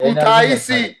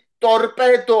ქუთაისი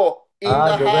ტორპედო in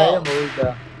the house. მოვიდა.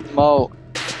 მაო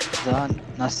ძალიან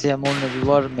ნასიამოვნები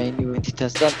ვარ main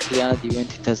event-ითაც და მთლიანად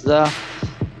event-ითაც და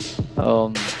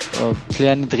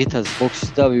მთლიანი დღითაც box-ის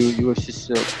და UFC-ის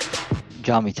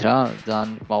ჯამით რა, ძალიან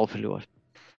მაყოფილი ვარ.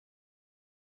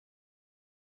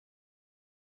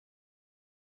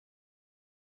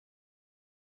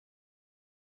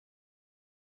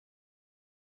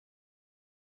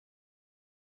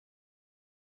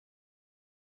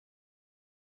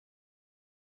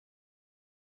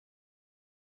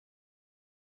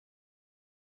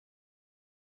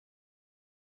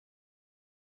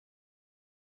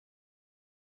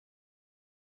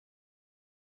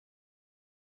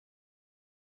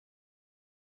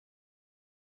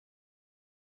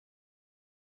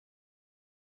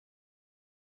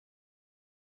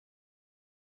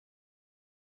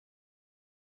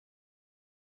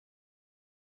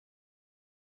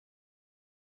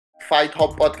 Fight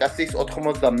Hop podcast-ის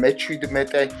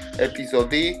 97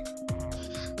 ეპიზოდი.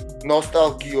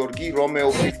 Nostal Georgi,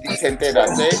 Romeo 50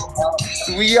 Centerase.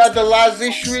 Sviad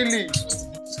Laziშვილი.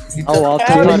 აუ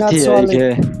ალტერნატია იგი.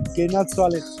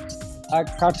 გენაცვალეთ. აქ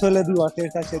ქართველები ვართ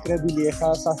ერთად შეკრებილი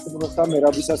ახლა სასტუმროსთან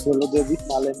მერაბისას ველოდებით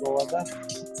მალე მოვა და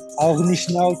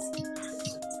აღნიშნავთ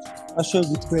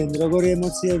აშოგი თქვენ როგორი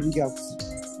ემოციები გაქვთ?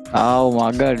 აუ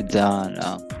მაგარი ძალიან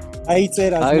რა.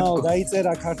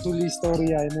 დაიწერა ქართული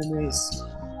ისტორია MMA-ის.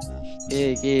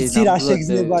 კი, სირა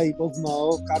შეგზნება იყო ძმაო.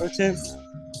 კაროჩე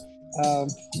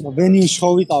ვენი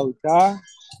შოვიყავით რა.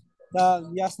 და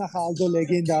იასნახა ალდო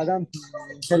ლეგენდაა და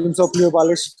მთელი მსოფლიო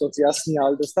ბალეშიკოს იასნი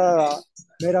ალდოს და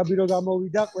მერაბი რო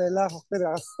გამოვიდა ყველა ხო ხტები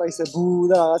რაღაც ისე ბუ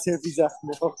და რაღაც ერთი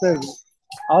ძახმე ხო ხტები.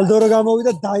 ალდო რო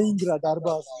გამოვიდა დაინგრა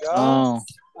დარბაზი რა.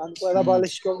 ან ყველა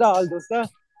ბალეშიკოს და ალდოს და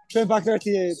ჩვენ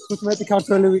ფაქტობრივად 15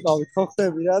 ქართველი ვიყავით ხო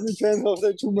ხტები რა და ჩვენ ხო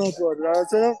ხტები ჩუმად ვარ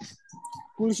რაღაცა და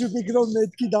გულში ფიქრობ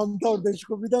მეთქი დამთავრდა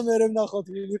შხობი და მე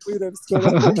ვნახოთ მიყვირებს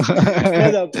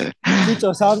თქვენ და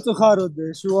ბიჭო სამწუხაროდ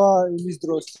შუა იმის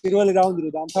დროს პირველი რაუნდი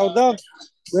რო დამთავრდა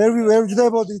ვერ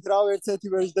ვჯდებოდით რა ერთ-ერთი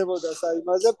ვერ ვჯდებოდა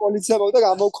საიმაზე პოლიცია მოვიდა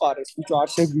გამოვყარეს ბიჭო არ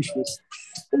შეგვიშვეს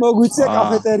მოგვიწია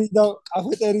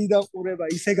კაფეტერიიდან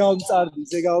ყურება ისე გავმწარდი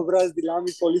ისე გავბრაზდი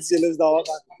ლამის პოლიციელებს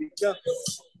დავაყანდი და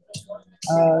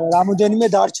რამოდენიმე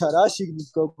დარჩა რა შიგნით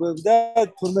გოგოები და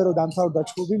თურმე რომ დამთავრდა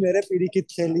ჩხუბი მე პირიქით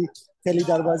თელი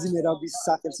დარბაზი მერაბის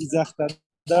სახელს იძახდა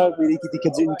და პირიქით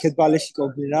იქეთ ბალეში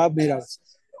გოგები რა მერავს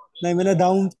და იმენა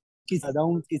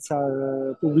დაუმტკიცა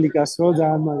პუბლიკას რომ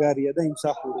ძალიან მაგარია და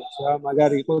იმსახურებს რა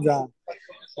მაგარი იყო ძალიან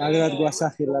მაგრად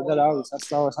გვასახილა და რა ვიცი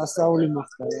სასწაული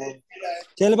მოხდა რა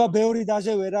შეიძლება ბევრი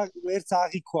დაჟე ვერც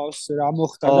აღიქვავს რა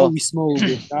მოხდა და ვის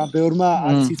მოუგებს რა ბევრმა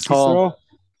არც იცის რომ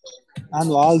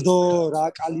ანუ ალდო რა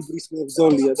კალიბრის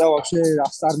მებრძოლია და ვაფშე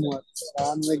რას წარმოადგენს რა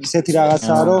ანუ ეგ ისეთი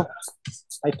რაღაცაა რომ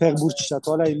აი ფეხბურთში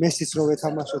თვალა აი მესის რო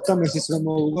ვეთამაშოთ და მესის რო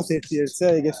მოუგოს ერთ-ერთზე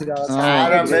ეგეთი რაღაცაა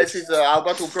არა მესის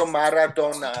ალბათ უფრო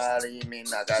მარადონა არის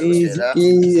იმინა გარკვეულ რა კი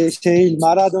შეიძლება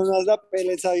მარადონას და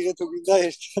პელეც აიღე თუ გინდა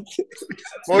ერთად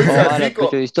მოიცა ზიკო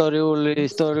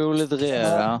ისტორიული დღეა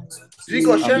რა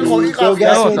ზიკო შენ ხო იყავი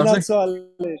რა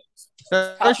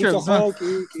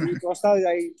კი პროსტა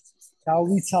აი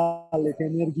დავიცალეთ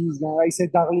ენერგიისგან, აი ისე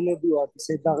დაღლილები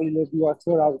ვართ,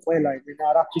 რომ რა ყველა იმენა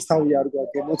არაფრის თავი არ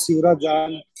გვაქვს, ემოციურად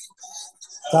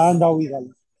ძალიან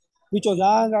დავიღალე. ბიჭო,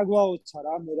 ძალიან გაგვაოცა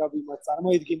რა, მერაბიმაც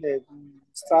წარმოიდგინე,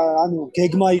 ანუ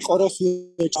გეგმა იყო რომ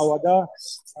ეჭავა და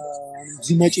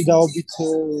ძიმეჭიდაობით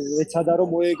ეცადა რომ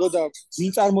მოეგო და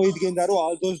ვინ წარმოიდგენდა რომ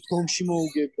ალდოს დგომში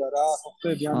მოუგებდა რა, ხო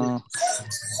ხტები ანუ.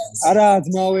 არა,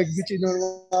 ძმაო, ეგ ბიჭი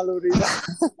ნორმალური და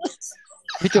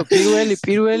ბიჭო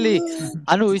პირველი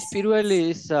ანუ ის პირველი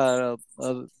ის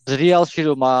რეალში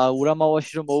რომ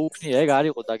ურამავაში რომ მოუქნია ეგ არ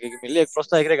იყო დაგეგმილი ეგ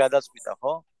პროსტა ეგრე გადაწყვიტა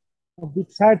ხო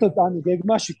საერთოდ ანუ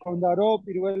გეგმაში ქონდა რომ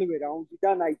პირველივე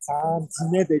რაუნდიდან აი ძალიან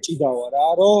ძნედ ეჭიდავა რა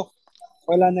რომ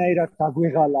ყველანაირად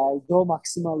დაგვეღალა ალდო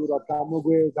მაქსიმალურად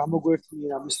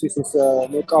გამოგვერთმია მისთვის ეს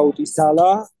ნოკაუტის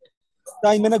ძალა და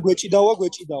იმენა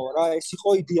გვეჭიდავა რა ეს იყო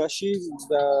იდეაში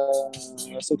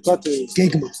ასე ვთქვათ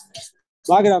გეგმა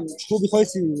მაგრამ ჩხუბი ხო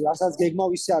ისი რასაც გეგმა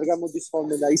ვისი არ გამოდის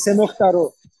ხოლმე და ისე მოხდა რომ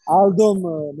ალდომ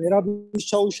მერაბის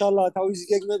ჩაუშალა თავისი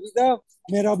გეგმები და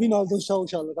მერაბიმ ალდოს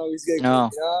ჩაუშალა თავისი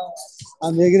გეგმები რა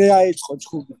ან ეგრე აიწყო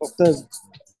ჩხუბი ხო ხტები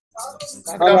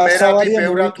მაგრამ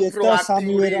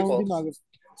მერაბი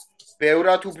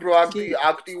ბევრად უფრო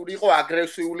აქტიური იყო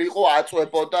აგრესიული იყო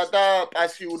აწვებოდა და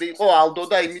პასიური იყო ალდო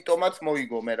და იმიტომაც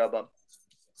მოიგო მერაბამ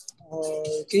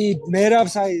კი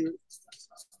მერაბს აი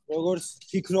როგორც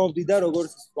ფიქრობდი და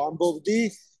როგორც ვამბობდი,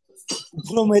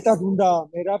 უფრო მეტად უნდა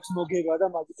მერაბს მოგება და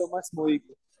მაგიტომაც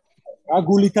მოიგო. რა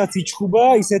გულითაც იჩხუბა,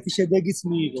 ისეთი შედეგიც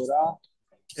მიიღო რა.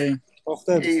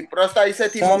 ხოხტები. კი, პროსტა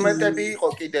ისეთი მომენტები იყო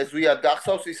კიდე ზვიად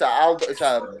გახსოვს ისა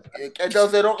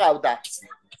კედელზე რო ყავდა.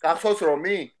 გახსოვს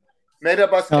რომი?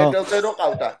 მერაბას კედელზე რო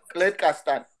ყავდა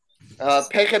კლეტკასთან.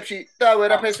 ფეხებში და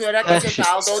ვერაფერს ვერ აკეთებდა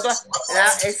ალდო და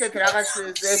ესეთ რაღაც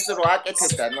ზებს რო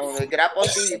აკეთებდა, ნუ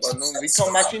გრაპონტი იყო, ნუ ვითომ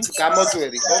მაშინ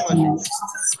გამოძვერი ხო მაშინ.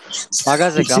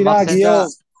 მაგაზე გამახსენდა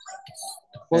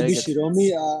ბოდიში რომი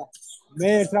მე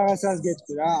ერთ რაღაცას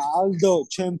გეტყვი რა, ალდო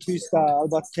ჩემთვის და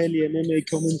ალბათ მთელი MMA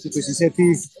community-თვის ისეთი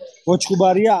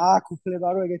მოჭუბარია, აქ უფლება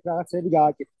რომ ეგეთ რაღაცები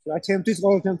გააკეთოს. რა ჩემთვის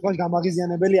ყოველ შემთხვევაში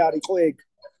გამაღიზიანებელი არ იყო ეგ.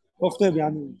 ხო ხტები,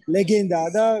 ანუ ლეგენდაა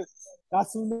და რაც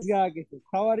უნდა გააკეთოს.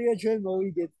 თავარია ჩვენ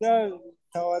მოვიგეთ და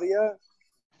თავარია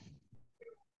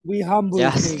we humble.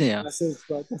 ასე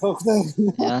ვთქვათ. ხო ხტები.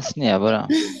 ясნია, ბრა.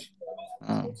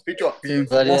 ბიჭო,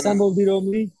 ასამბობდი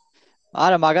რომი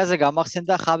არა, მაგაზე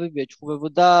გამახსენდა ხაბიბი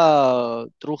ეჭუბებოდა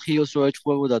ტრუხიოს რო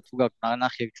ეჭუბებოდა თუ გაქვს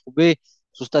ნახე ეჭუბი,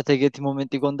 ზუსტად ეგეთი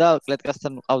მომენტი გონდა,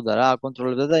 კლეტკასთან ყავდა რა,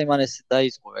 აკონტროლებდა და იმან ეს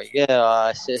დაიწყო, იგე,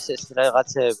 ეს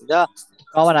რაღაცეები და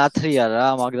გამან ათრია რა,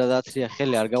 მაგრად ათრია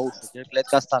ხელი არ გაუშვით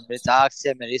კლეტკასთან, მე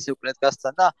წააქცია მე ისევ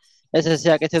კლეტკასთან და ეს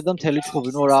აკეთებდა მთელი ჭუბი,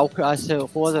 ნუ რა ასე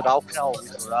ხოაზე რა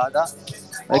ვქნაობთ რა და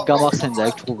ეგ გამახსენდა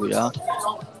ეგ ჭუბი რა.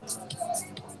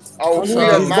 აუ,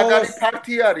 მაგარი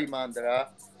ფაქტი არის მანდ რა.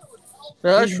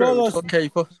 რა შევით, ოკეი,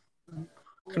 ხო.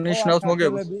 ქნიშნავს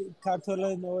მოგება.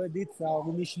 ქართველები მოვედით,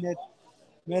 აღნიშნეთ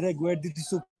მე გვერდით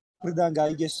სუპრიდან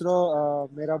გაიგეს რომ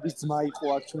მერაბის ძმა იყო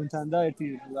აქ ჩვენთან და ერთი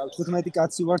 15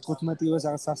 კაცი ვართ 15-ივე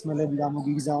სასმელები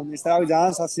გამოგიგზავნეს და რავი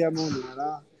ძალიან სასიამოვნოა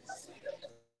რა.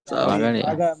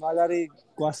 მაგარი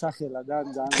გვასახელა და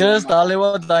ძალიან დღეს დალევა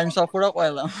დაიმსახურა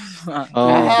ყველა.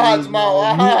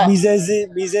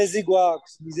 მიზეზი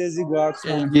გვაქვს.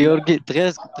 გიორგი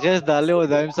დღეს დალევა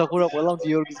დაიმსახურა ყველა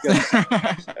გიორგისგან.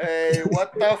 What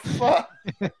the fuck?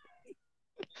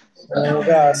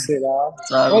 და ასე რა.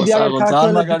 მოდი არა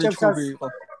ქართველები იყო.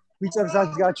 ვიწერსაც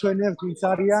გაჩვენებთ ვინც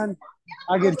არიან.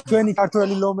 აგერ ჩვენი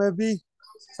ქართველი ლომები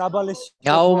საბალეში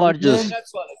გაუმარჯოს.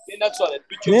 გენაცვალეთ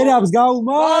ბიჭო. მერაბს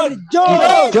გაუმარჯო.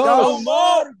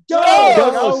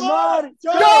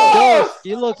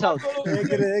 ილოცავთ.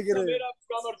 ეგრე. მერაბს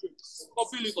გამარჯვებს.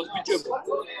 ყოფილიყოს ბიჭო.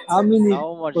 ამინი.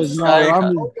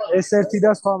 ამინ. ეს ერთი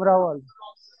და სხვა მრავალი.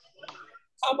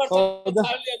 გამარჯვება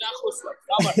ძალიან ახლოს ვარ.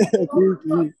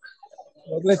 გამარჯვება.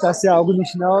 მოკლედ ასე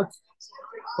აღნიშნავთ.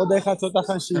 ხოდა ეხლა ცოტა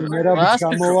ხანში მერაბის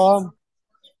გამოვა.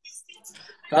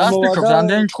 გამოვიდა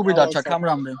რამდენი ჭუბი დარჩა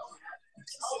კამრამდე.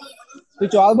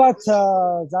 ბიჭო, ალბათ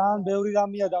ძალიან ბევრი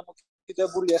რამეა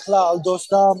დამოკიდებული ეხლა ალდოს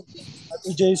და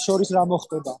TJ-ის შორის რა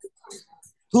მოხდება.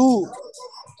 თუ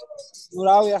ნუ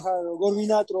რავი ახლა როგორ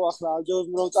ვინატრო ახლა ალდოს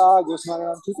რო წააგოს,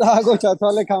 მაგრამ თუ წააგო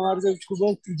ჩათვალე კამარზე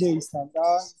ვჭუბობ TJ-ისთან და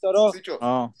იმიტომ რომ ბიჭო,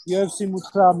 UFC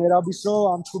მუთხრა მერაბის რომ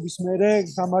ამ ჭუბის მერე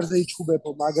კამარზე იჭუბებო,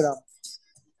 მაგრამ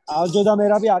ალდო და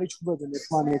მერაბი არ იჭუბებენ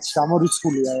ერთმანეთს,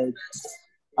 გამორიცხულია ეგ.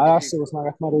 არ არსებობს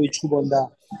მაგათმა რო იჭუბონ და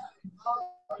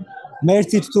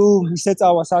მერტით თუ ისე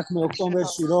წავა საქმე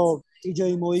ოქტომბერში რომ TJ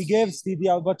მოიგებს, დიდი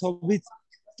ალბათობით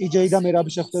TJ და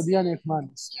მერაბი შეხვდებიან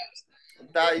ერთმანეთს.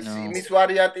 და იმის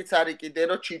ვარიანტიც არის კიდე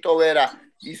რომ ჩიტოვერა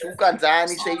ის უკან ძალიან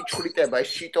ისე იჩხრიტება ეს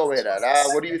ჩიტოვერა რა.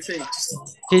 What do you think?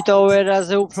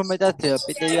 ჩიტოვერაზე უფრო მეტად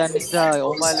პიტერიანის და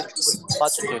ომალის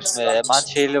მაწუხებს მე მან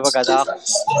შეიძლება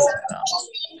გადაახოს.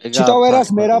 ჩიტოვერას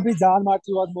მერაბი ძალიან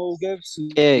მარტივად მოუგებს.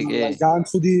 კი. ძალიან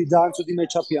ცუდი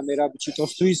მეჩაპია მერაბი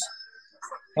ჩიტოსთვის.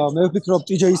 მე ვფიქრობ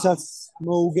TJ-ისაც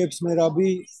მოუგებს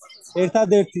მერაბი.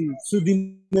 ერთადერთი ცუდი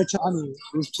მეჩაპი, ანუ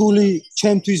რთული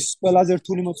ჩემთვის ყველაზე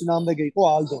რთული მოწინააღმდეგე იყო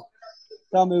ალდო.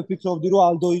 და მე ვფიქრობდი რომ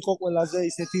ალდო იყო ყველაზე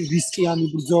ისეთი რისკიანი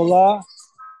ბრძოლა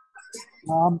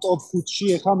ამ ტოპ 5-ში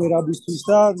ეხა მერაბისთვის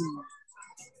და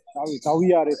რავი,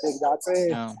 გავიარეთ ეგ დაწე.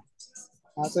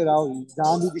 ასე რავი,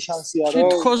 ძალიან დიდი შანსია რომ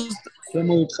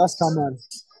შემოიტყას კამარი.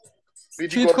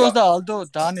 თითქოს და ალდო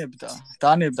დანებდა,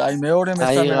 აი მეორე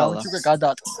მესამე რაუნდში უკვე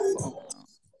გადაატყდა.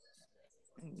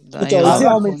 ბიჭო, ეს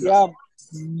მომენტია,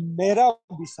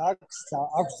 მერაბის აქვს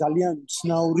ძალიან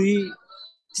ცნაური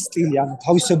სტილი, ანუ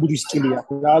თავისებური სტილი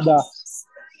აქვს რა და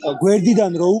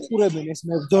გვერდიდან რო უყურებენ ეს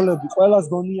მებრძოლები, ყველას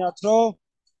გონიათ რომ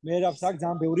მერაბს აქვს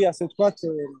ძალიან ბევრი ასე ვთქვათ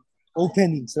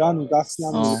openings რა, ნუ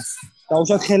გახსნან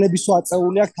დაუშვათ ხელების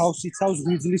უაწეული აქვს, თავს იცავს,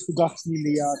 გვიძლის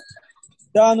უგახსნილია.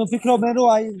 და ანუ ვფიქრობ მე რომ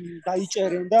აი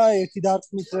დაიჭერენ და ერთი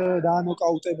დარტყმით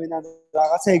დაანოკაუტებენ ან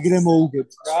რაღაცა ეგრე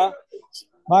მოუგებს რა.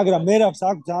 მაგრამ მერაბს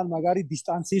აქვს ძალიან მაგარი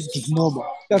დისტანციის გზნობა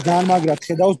და ძალიან მაგრად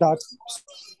ხედავს დარტყმებს.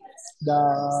 და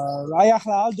აი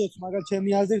ახლა ალდოც მაგალ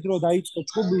ჩემი აზრით რომ დაიწყო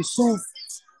ჭუბი სულ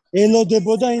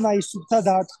ელოდებოდა იმ აი სუფთა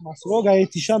დარტყმას რომ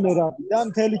გაეთიშა მერაბი და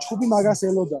მთელი ჭუბი მაგას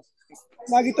ელოდა.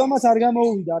 მაგიტომაც არ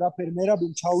გამოუვიდა არაფერი,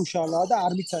 მერაბიმ ჩაუშალა და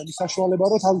არ მიცადა მის საშუალება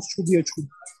რომ თავის ჩხუბი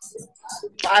ეჩხუბა.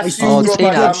 პასიურობა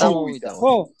გამოვიდა.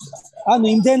 ხო, ანუ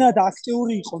იმდენად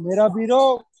აქტიური იყო მერაბი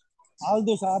რომ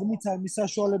ალდოს არ მიცადა მის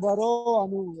საშუალება რომ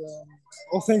ანუ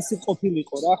ოფენსივ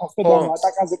ყოფილიყო რა, ხო ხდება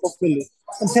ატაკაზე ყოფილი.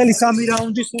 მთელი 3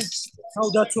 რაუნდი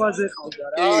თავდაცვაზე ყავდა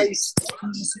რა, ის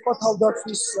იყო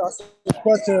თავდაცვის ასე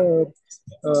ვთქვათ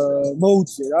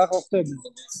მოუძე რა, ხო ხდება.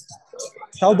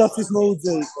 თავდაცვის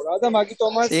მოუძე იყო რა და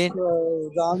მაგიტომაც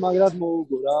ძალიან მაგრად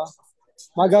მოუგო რა.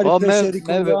 მაგარი პრესერი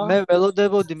ქონდა. მე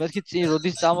ველოდებოდი მეთქი წინ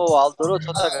როდის წამოვა ალდო რომ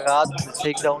ცოტა გაატყდა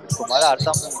ტეიქდაუნი ხო, მაგრამ არ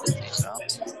წამოვიდა წინ რა.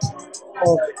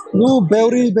 ნუ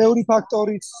ბევრი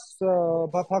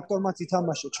ფაქტორმაც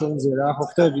ითამაშა ჩვენზე რა, ხო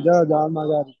ხდები და ძალიან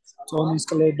მაგარი წონის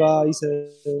კლება, ისე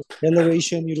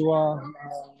elevation-ი როა.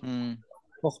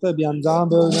 ხო ხდები, ან ძალიან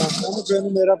ბევრი ანუ ჩვენი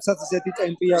მერაბსაც ისეთი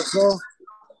ტემპი აქვს რომ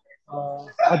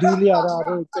ადვილი არა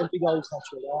ტემპი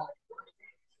გაუხაჩო რა.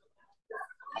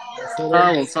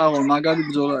 საღოლ მაგარი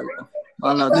ბრძოლა იყო.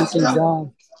 ბალადის და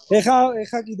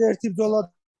ეხა კიდე ერთი ბრძოლა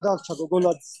დარჩა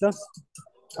გოგოლაძის და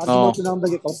კარგი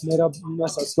მოწინააღმდეგე გიყავს მერაბ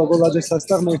იმასაც გოგოლაძესაც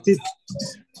და ღმერთით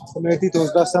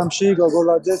 23-ში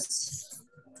გოგოლაძეს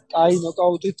აი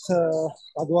ნოკაუტით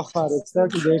გადვახარეთ და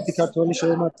კიდე ერთი ქართველი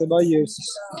შეემართება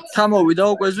UFC-ს. ჩამოვიდა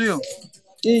უკვე ზიო?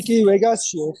 კი,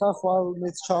 ვეგასში, ეხა ხვალ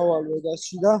მეც ჩავალ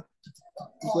ვეგასში და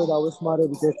უკვე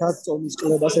დავეხმარებით ერთად წონის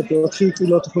კლებას 4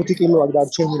 კილო 5 კილო აქ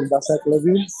დარჩენილი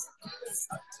დასაკლები.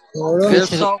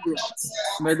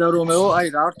 მე და რომეო, აი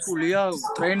რა რთულია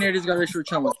ტრენერის გარეშე რომ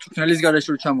ჩამოდის, თურქელის გარეშე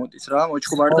რომ ჩამოდის რა,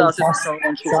 მოჩქობარი და ასე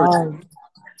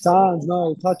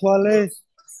ძალიან,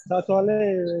 თათვალე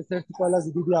ერთი ყველაზე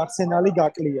დიდი არსენალი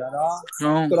გაკლია რა.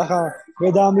 იმიტომ ხა მე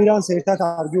და ამირანს ერთად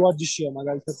არ გივარჯიშია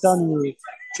მაგალითად და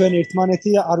ჩვენ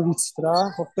ერთმანეთი არ ვიცით რა,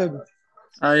 ხო ხდები?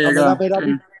 აი ეგა.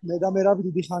 მე და მერაბი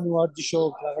დიდი ხანი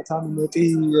ვარჯიშობ, რაღაც ანუ მეტი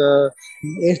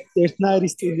ერთნაირი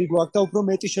სტილი გვაქვს და უფრო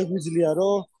მეტი შეგვიძლია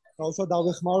რომ დავუშვათ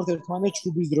დავეხმაროთ ერთმანეთს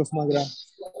ჩხუბის დროს, მაგრამ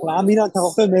ამირანთან ხო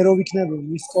ხდები მე რო ვიქნები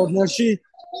მის კორნერში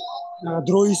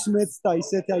დროის მეც და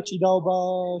ისეთი აი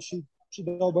ჭიდაობაში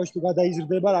თუ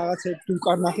გადაიზრდება რაღაცები თუ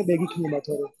უკარნახებ ეგ იქნება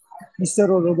თორე ისე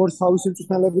რომ როგორც თავისი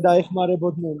მწვრთნელები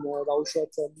დაეხმარებოდნენ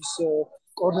დავუშვათ მის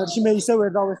კორნერში მე ისე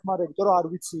ვერ დავეხმარები, თორე არ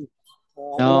ვიცი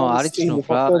არის ცნობ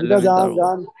რა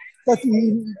და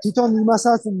თვითონ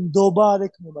იმასაც ნდობა არ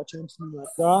ექნება ჩემს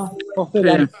მიმართ რა. ხო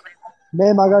ხდება მე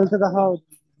მაგალითად ახლა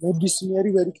ნებისმიერი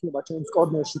ვერ იქნება ჩემს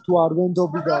კორნერში თუ არ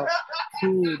ვენდობი და თუ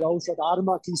დავუშვათ არ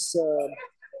მაქვს ის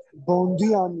ბონდი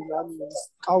ან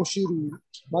კავშირი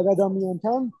მაგ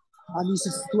ადამიანთან, ან ის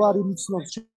თუ არ იმიცნობს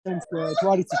ჩემს თუ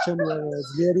არ იცის ჩემი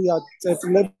ძლიერი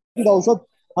წერტილები დავუშვათ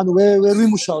ანუ ვერ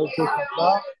ვიმუშავებ ერთად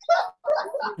რა.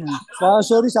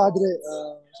 შორის ადრე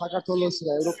საქართველოში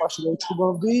და ევროპაში რო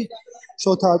ჩხუბობდი,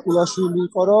 შოთა აკულაშვილი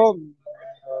იყო რომ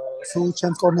სულ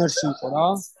ჩემს კორნერში იყო რა.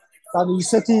 ანუ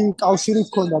ისეთი კავშირი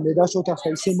ჰქონდა მე და შოთას და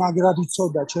ისე მაგრად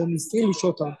იცოდა ჩემი სტილი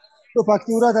შოთან. რომ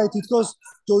ფაქტიურად აი თითქოს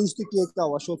ჯოისტიკი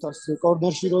ეკავა შოთას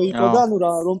კორნერში რო იყო და ანუ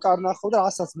რომ კარნახობდა,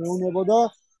 ასაც მეუნებოდა,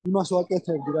 იმას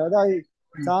ვაკეთებდი რა და აი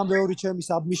ძალიან ბევრი ჩემი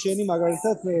საბმიშენი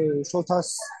მაგალითად შოთას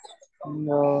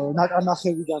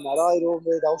ნაკარნახებიდან არა, აი რომ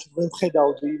მე დავუშვათ ვერ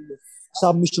ვხედავდი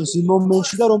საბმიშენს იმ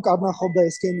მომენტში და რომ კარნახობდა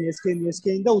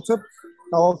ესკენი და უცებ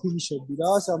დავაფინიშებდი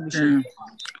რა საბმიშენი.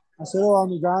 ასე რომ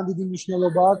ანუ ძალიან დიდი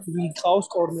მნიშვნელობა აქვს ვინ ყავს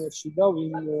კორნერში და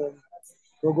ვინ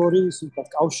როგორი ისეთ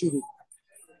კავშირი.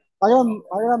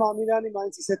 მაგრამ ამირანი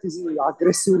მაინც ისეთი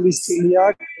აგრესიული სტილი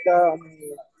აქვს და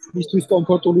მისთვის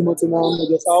კომფორტული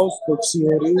მოწინააღმდეგე ყავს,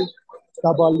 ბოქსიერი,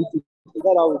 დაბალი ტიპი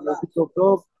და რა ვიცი, ვფიქრობ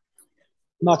რომ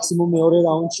მაქსიმუმ მეორე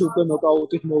რაუნდში უკვე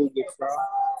ნოკაუტით მოიგებს რა.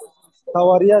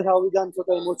 თავარია თავიდან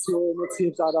ცოტა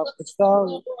ემოციებს არ აქვს და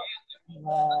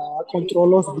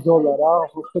კონტროლოს ბრძოლა რა,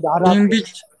 ხო ხდება არა.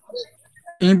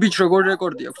 იმბიჩ როგორ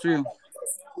რეკორდი აქვს ვიო?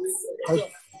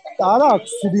 არა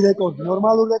აქვს ცუდი რეკორდი,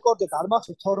 ნორმალური რეკორდი არ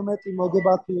მახსოვს 12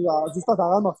 მოგებათი, ზუსტად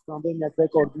აღარ მახსოვს რამდენი აქვს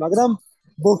რეკორდი, მაგრამ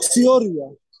ბოქსიორია.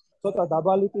 ცოტა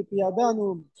დაბალი ტიპია და ანუ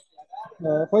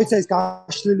ხო იცი ეს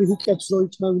გაშლილი ჰუკებს რო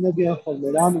იწმევინებიან ხოლმე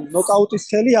რა, ანუ ნოკაუტის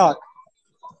ხელი აქვს.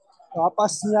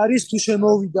 აპასნი არის თუ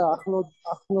შემოვიდა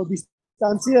ახლო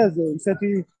დისტანციაზე, ისეთი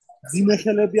ძიმე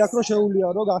ხელები აქვს რომ შეუძლია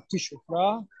რომ გაქთიშოს რა.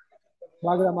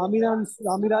 მაგრამ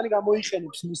ამირანი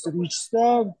გამოიყენებს მის რიჩს და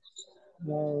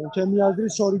ჩემი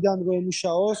აზრით შორიდან რო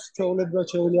ემუშაოს, შეუძლებლად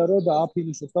შეუძლია რომ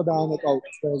დააფინიშოს და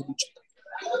დაანოკაუტოს ეს ბიჭი.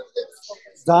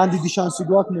 ძალიან დიდი შანსი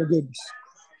გვაქვს მოგების.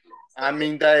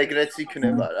 ამინდა ეგრეც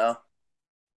იქნება რა.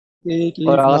 კი.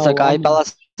 რაღაცა კაი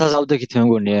პალასას ავდექით მე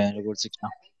მგონია როგორც იქნა.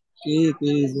 კი.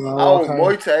 აუ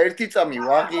მოიცა ერთი წამი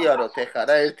ვაღიაროთ ეხა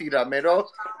რა ერთი რამე რომ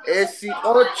ეს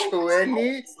იყო ჩვენი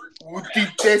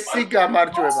უდიდესი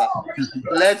გამარჯვება.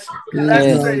 Let's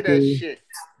say that shit.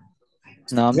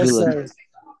 ნამდვილად.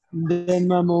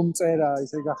 იმდენმა მომწერა,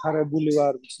 ისე გახარებული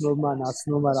ვარ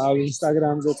ცნობმა რა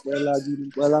Instagram-ზე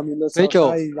ყველა მილოს ბიჭო,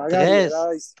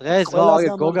 დღეს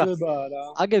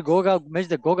აგერ გოგა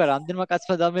მეჯდა გოგა რამდენმა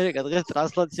კაცმა დამერეკა დღეს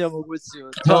ტრანსლაცია მოგვეციო.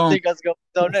 თორნიკას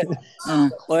გამოდავნე.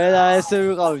 ყველა ესე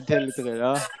ვიყავი მთელი დღე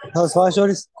რა. სხვა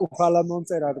შორის კუფალა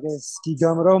მომწერა დღეს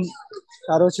გიგამ რომ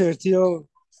კაროჩე ერთიო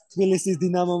თბილისის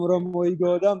დინამომ რომ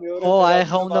მოიგო და მეორე აი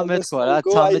ხა უნდა მეთქვა რა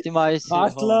 13 მაისი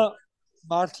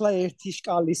მართლა ერთი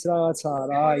შკალის რაღაცაა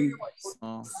რა აი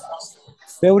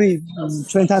ბევრი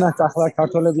ჩვენთანაც ახლა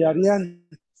ქართველები არიან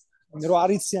რო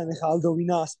არიციან ხა ალდო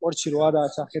ვინა სპორტში რო არაა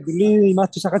შეხედული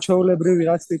იმათთვის ახლა ჩვეულებრივი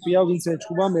ვიღაც ტიპია ვინც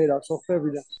ეჭუბა მერავს ხო ხტები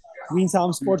და ვინც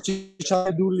ამ სპორტში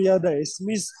შეხედულია და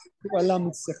ესმის ყველა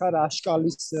მის ხა რა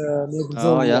შკალის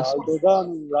მებრძოლია ალდო და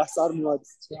რა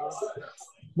წარმოადგენს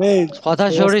მე სხვათა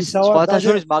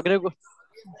შორის მაგრეგო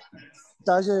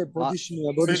დაჟე ბოდიშნია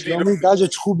დაჟე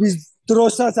ჩხუბის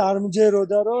დროსაც არ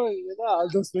მჯეროდა რომ და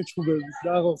ალდოს მეჩხუბებით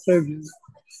რა ხო ხტები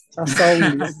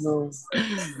სასწაულია ნო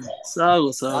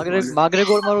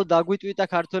მაგრეგორმა რო დაგვიტვიტა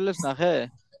ქართველებს ნახე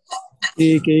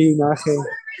კი ნახე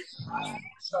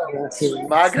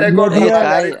მაგრეგორმა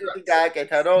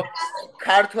გააკეთა რომ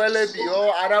ქართველებიო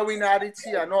არავინ არ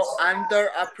იციანო under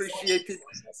appreciated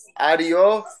არიო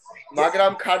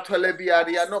მაგრამ ქართველები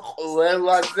არიანო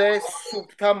ყველაზე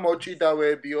სუფთა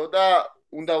მოჭიდავეებიო და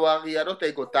უნდა ვაღიაროთ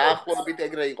ეგო დაახლოებით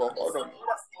ეგრე იყო ხო რომ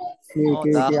კი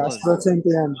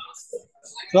 100%-იანი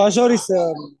შორის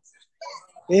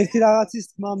ერთი რაღაცის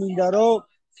თქმა მინდა რომ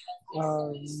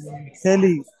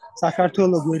მთელი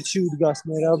საქართველოს გვერდში უდგას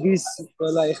მერაბის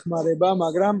ყველა ეხმარება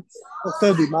მაგრამ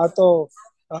ხტები მარტო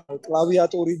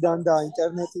კლავიატურიდან და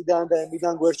ინტერნეტიდან და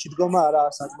ემიდან გვერდში დგომა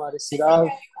არაა საკმარისი რა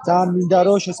ძალიან მინდა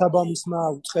რომ შესაბამისმა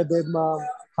უწყებებმა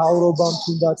თავრობამ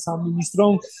თუნდაც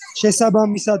სამინისტრომ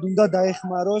შესაბამისად უნდა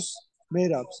დაეხმაროს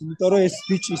მერაბს იმიტომ რომ ეს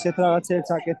ბიჭი ისეთ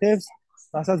რაღაცებს აკეთებს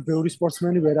რასაც ბევრი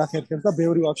სპორტსმენი ვერ ახერხებს და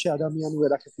ბევრი ვაფშე ადამიანი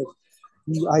ვერ ახერხებს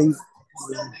აი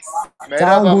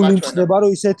ძალიან გულიმხდება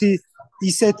რომ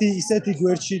ისეთი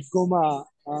გვერდში დგომა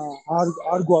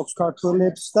არ გვაქვს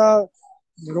ქართველებს და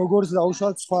როგორც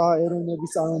დაუშვათ სხვა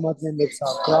ეროვნების წარმომადგენლებს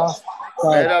აქვს რა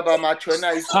მერაბა მაჩვენა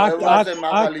ის ყველაზე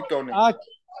მაღალი დონე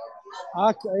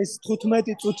აქ ეს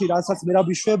 15 წუთი რასაც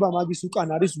მერაბი შვება მაგის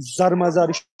უკან არის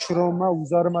უზარმაზარი შრომა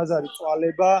უზარმაზარი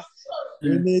წვალება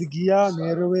ენერგია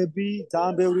ნერვები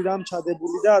ძალიან ბევრი რამ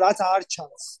ჩადებული და რაც არ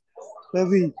ჩანს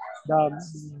ხები და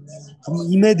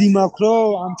იმედი მაქვს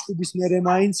რომ ამ ჩუბის მერე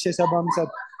მაინც შესაბამისად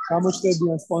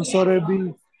გამოჩნდებიან სპონსორები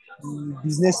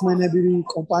ბიზნესმენები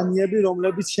კომპანიები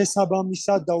რომლებიც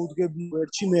შესაბამისად დაუდგებენ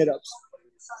ვერჩი მერაბს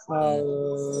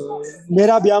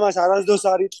მერაბი ამას არასდროს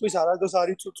არ იტყვის არასდროს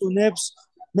არ იწუწუნებს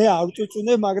მე არ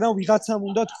ვწუწუნებ მაგრამ ვიღაცამ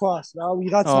უნდა თქვას რა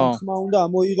ვიღაცამ ხმა უნდა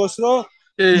მოიღოს რომ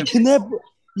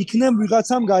იქნებ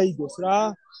ვიღაცამ გაიგოს რა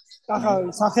ახლა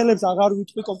სახელებს აღარ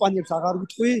ვიტყვი კომპანიებს აღარ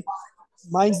ვიტყვი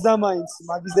მაინც და მაინც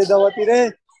მაგის დედავატირე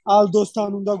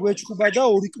ალდოსთან უნდა გვეჭხუბა და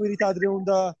ორი კვირით ადრე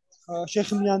უნდა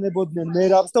შეხმიანებოდნენ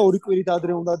მერაბს და ორი კვირით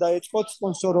ადრე უნდა დაეწყოთ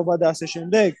სპონსორობა და ასე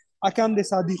შემდეგ აქამდე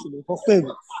სად იყვნენ ხო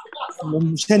ხტები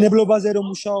შენებლობაზე რომ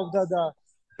მუშაობდა და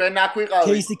პენაკ ვიყავი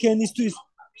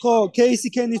კეისი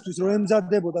კენისთვის რომ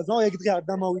ემზადებოდა ზო ეგ დღე არ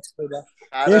დამავიწყდა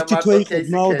ერთი თვე იყო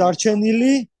ძმაო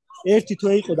დარჩენილი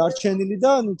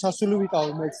და ნუ ჩასული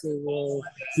ვიყავი მეც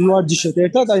ვივარჯიშეთ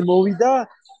ერთად აი მოვიდა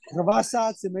 8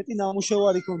 საათზე მეტი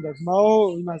ნამუშევარი ქონდა ძმაო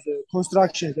იმაზე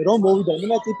კონსტრაქშენზე რომ მოვიდა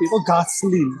იმენა ტიპი იყო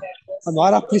გაცლილი ანუ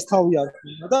არაფრის თავი არ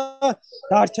ქონდა და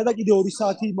დარჩა და კიდე 2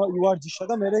 საათი ვივარჯიშა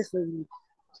და მე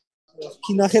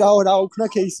კინახე რა უკნა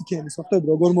კეისი კენის ხტები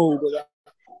როგორ მოუგო და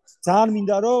ძალიან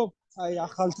მინდა რომ აი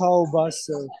ახალ თაობას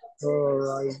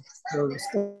აი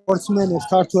სპორტსმენებს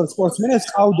ქართველ სპორტსმენებს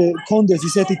კონდეს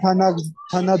ისეთი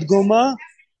თანადგომა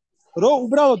რომ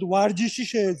უბრალოდ ვარჯიში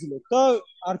შეეძლოთ და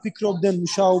არ ფიქრობდნენ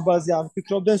მუშაობაზე არ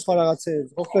ფიქრობდნენ სხვა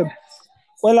რაღაცებზე ხო ხტები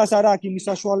ყველას არა აქვს იმის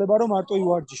საშუალება რომ მარტო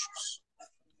ივარჯიშოს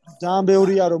ძალიან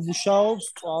ბევრია რომ მუშაობს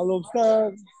წვალობს და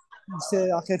ისე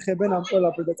ახერხებენ ამ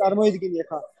ყველაფერს და წარმოიდგინე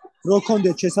ხა რო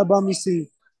კონდეთ შესაბამისი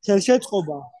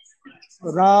ხელშეწყობა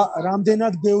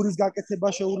რამდენად ბევრის გაკეთება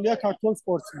შეუძლია ქართულ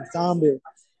სპორტსმენს ძალიან ბევრი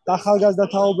და ახალგაზრდა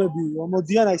თაობები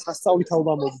მომდიან აი სასწაული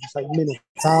თაობა მოდის აი მე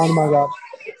ძალიან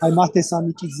მაგარი აი მათე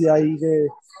სამიკიძე აიღე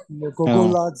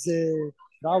გოგოლაძე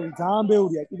რავი ძალიან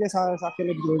ბევრია კიდე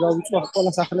სახელები რო დავიწყო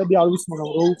ყველა სახელები არ ვიცი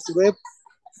მაგრამ რო უწურებ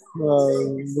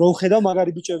რო ხედავ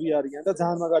მაგარი ბიჭები არიან და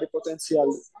ძალიან მაგარი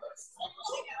პოტენციალი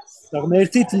და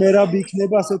ღმერთით მერაბი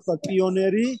იქნება ასე ვთქვათ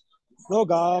პიონერი რომ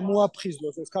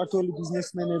გამოაფხიზლოს ეს ქართული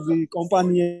ბიზნესმენები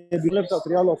კომპანიები ლებსათ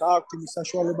რეალურად აქვთ იმის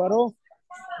საშუალება რომ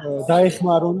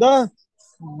დაეხმარონ და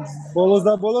ბოლოს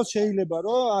და ბოლოს შეიძლება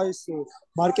რომ აი ეს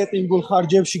მარკეტინგულ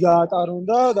ხარჯებში გაატარონ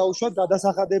და დაუშვათ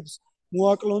გადასახადებს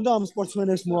მოაკლონ და ამ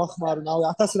სპორტსმენებს მოახმარონ. აი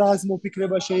 1000 რაღაც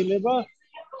მოფიქრება შეიძლება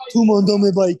თუ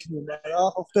მონდომება იქნება რა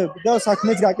ხო ხდები და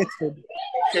საქმეც გაკეთდება.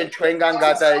 შენ ჩვენგან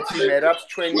გადაეცი მერაბს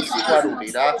ჩვენი სიყვარული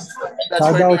რა და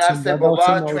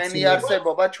ჩვენი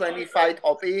არსებობა ჩვენი fight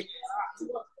hop-ი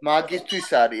მაგისთვის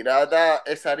არის რა და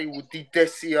ეს არის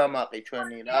უდიდესი ამაყი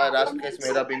ჩვენი რა რას დღეს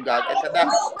მერაბიმ გააკეთა და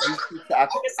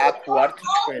აქ ვართ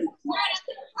ჩვენ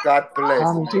God bless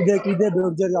ანუ კიდე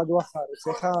ბევრჯერ გაგვახარეს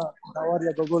ეხა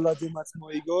დავარია გოგოლაძემაც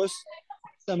მოიგოს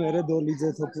და მე დოლიძე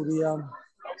თოფურია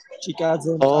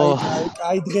ჭიკაძე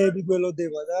აი დღეები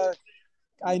გველოდება და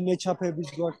აი მეჩაფების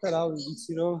გვაქვს და რა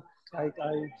ვიცი რომ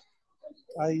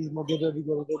აი მოგებები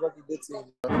გველოდება კიდე წინ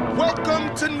Welcome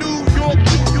to New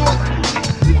York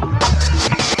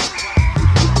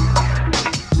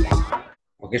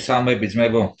მოგესალმები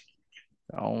ძმებო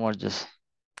გაუმარჯოს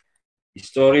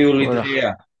ისტორიული დღეა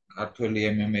ქართული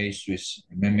MMA-ისთვის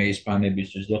MMA-ის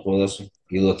ფანებისთვის და ყველას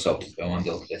გილოცავთ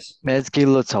დღევანდელ დღეს მეც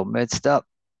გილოცავ მეც და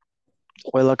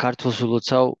ყველა ქართულს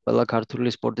ულოცავ ყველა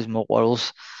ქართული სპორტის მოყვარულს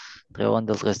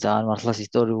დღევანდელ დღეს ძალიან მართლაც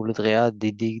ისტორიული დღეა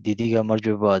დიდი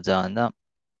გამარჯვებაა ძალიან და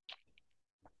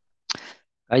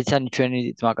გაიცანი ჩვენი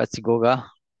ძმაკაცი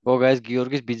გოგა ეს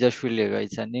გიორგის ბიძაშვილია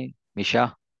გაიცანი მიშა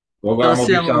გოგა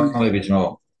მოგესალმები ძმაო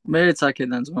მეც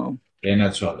აქედან ძმაო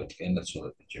გენაცვალეთ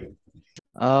ბიჭო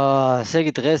ესე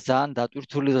იგი დღეს ძალიან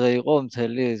დატვირთული დღე იყო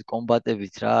მთელი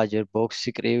კომბატებით რა ჯერ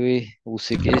ბოქსი კრივი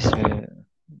უსიკის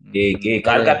კი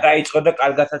კარგად დაიწყო და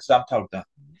კარგადაც დამთავრდა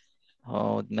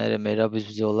მე მერაბის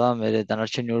ბრძოლა მე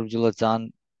დანარჩენი ორი ბრძოლა ძალიან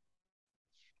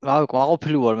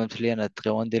გაყოფილი ვარ მე მთლიანად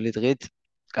დღევანდელი დღით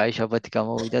კაი შაბათი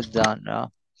გამოვიდა ძალიან რა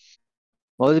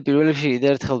მოდი პირველ რიგში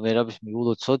კიდევ ერთხელ მერაბის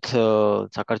მიულოცოთ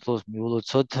საქართველოს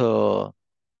მიულოცოთ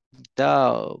და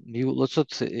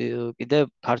მიულოცოთ კიდე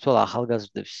ქართულ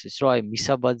ახალგაზრდებს ის რომ აი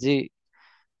მისაბაძი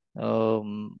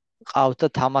ყავდა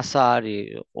თამასა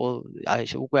არის აი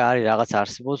უკვე არის რაღაც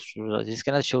არსებობს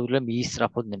ისკენად შეუძლია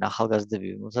მიისწრაფოდნენ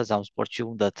ახალგაზრდები რომელსაც ამ სპორტში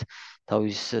უნდათ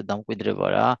თავის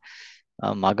დამკვიდრება რა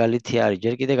მაგალითი არის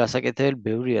ჯერ კიდე გასაკეთებელი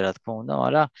ბევრია რა თქმა უნდა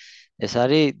მაგრამ ეს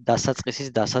არის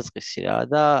დასაწყისი რა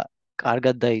და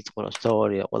კარგად დაიწყო რა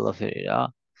სწორია ყველაფერი რა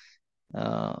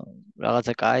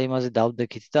რაღაცა კაი იმაზე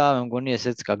დავდექით და მე მგონი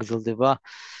ესეც გაგრძელდება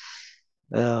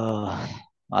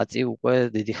აწი უკვე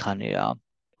დიდი ხანი რა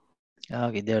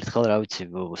კიდე ერთხელ რა ვიცი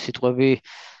სიტყვები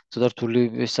ცოტა რთული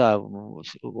ისა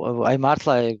აი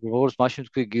მართლა როგორც მაშინ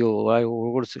თქვი გიო აი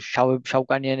როგორც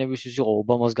შავკანიანებისთვის იყო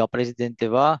ობამას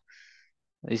გაპრეზიდენტება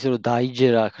ისე რომ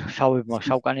დაიჯერა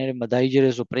შავკანიანებმა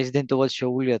დაიჯერეს რომ პრეზიდენტობაც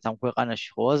შეუულიათ ამ ქვეყანაში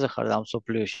ხო აზე ხარ ამ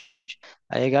სოფლიოში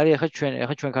აი ეგ არის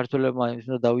ახლა ჩვენ ქართველებმა იმის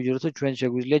უნდა დავიჯეროთ რომ ჩვენ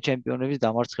შეგვიძლია ჩემპიონების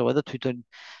დამარცხება და თვითონ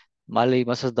მალე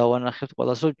იმასაც დავანახებთ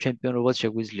ყველას რომ ჩემპიონობაც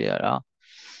შეგვიძლია რა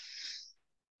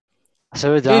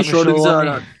ასევე ძალიან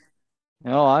მნიშვნელოვანი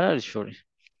არ არის შორი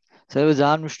ასევე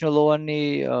ძალიან მნიშვნელოვანი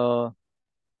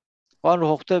ანუ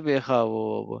ხოხტები ახლა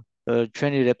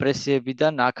ჩვენი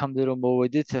რეპრესიებიდან აქამდე რომ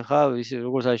მოვედით ახლა ის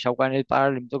როგორც არის შავკანიანი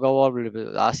პარალელი იმიტომ გავავარდებ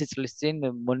 100 წლის წინ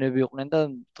მონები იყვნენ და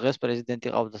დღეს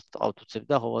პრეზიდენტი ყავთ უცებ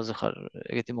და ხოვაზე ხარ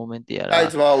ეგეთი მომენტია რა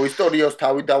აი ძმაო ისტორიოს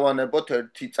თავი დავანებოთ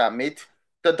ერთი წამით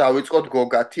და დავიწყოთ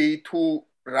გოგათი თუ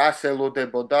რას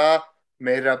ელოდებოდა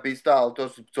მერაბის და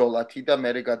ალდოს ბრძოლათი და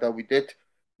მე გადავიდეთ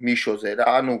მიშოზე რა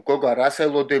ანუ გოგა რას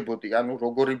ელოდებოდი ანუ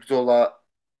როგორი ბრძოლა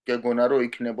გეგონა რომ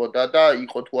იქნებოდა და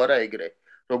იყო თუ არა ეგრე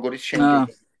როგორიც შენ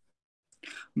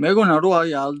მეგონა რომ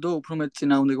აი ალდო უფრო მეტ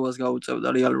წინააღმდეგობას გაუწევდა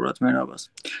რეალურად მერაბას.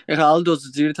 ეხლა ალდოს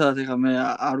ძირითადად ეხლა მე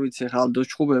არ ვიცი ეხლა ალდოს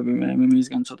ჩხუბები მე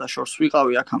მისგან ცოტა შორს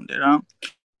ვიყავი აქამდე რა.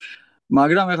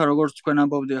 მაგრამ ეხლა როგორც თქვენ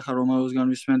ამბობდი ეხლა რომაოსგან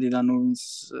ვისმენდი და ნუ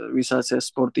ვისაც ეს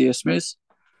სპორტი ესმის.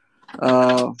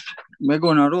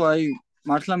 მეგონა რომ აი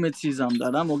მართლა მეც იზამდა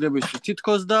რა მოგებისთვის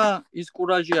თითქოს და ის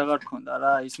კურაჟი აღარ ქონდა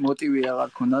რა ის მოტივი აღარ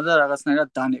ქონდა და რაღაცნაირად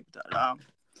დანებდა რა.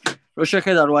 რო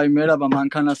შეხედა რომ აი მერაბა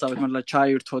მანქანასავით მართლა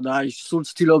ჩაირთო და აი სულ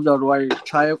ცდილობდა რომ აი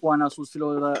ჩაეყვანა სულ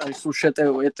ცდილობდა აი სულ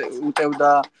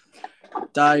უტევდა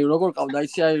და აი როგორ ყავდა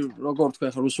იცი აი როგორ თქვა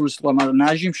ხა რუსული სიტყვა მაგრამ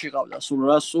ნაჟიმში ყავდა სულ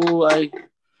რა სულ აი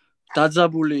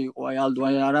დაძაბული იყო აი ალდო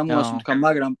აი არ ამოასუნ თქვა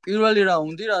მაგრამ პირველი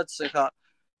რაუნდი რაც ეხა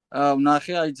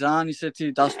ვნახე აი ძალიან ისეთი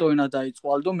დასტოინა დაიწყო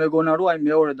ალდო მეგონა რომ აი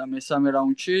მეორე და მესამე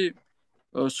რაუნდში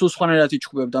სულ სხვანაირად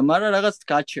იჩხუბებდა მაგრამ რაღაც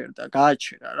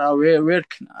გააჩერა რა ვერ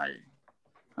ქნა აი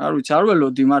არ ვიცი არ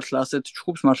ველოდი მართლა ასეთ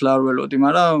ჩხუბს მართლა არ ველოდი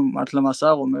მაგრამ მართლა მას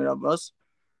ააღო მერაბას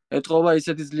ეთყობა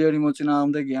ისეთი ძლიერი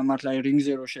მოწინააღმდეგეა მართლა აი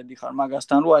რინგზე რო შედიხარ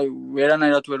მაგასთან რომ აი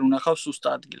ვერანაირად ვერ უნახავ სუსტ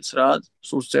ადგილს რა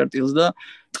სუსტ წერტილს და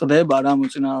წდება რა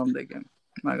მოწინააღმდეგე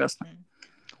მაგასთან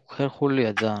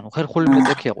ხერხულია ძალიან ხერხული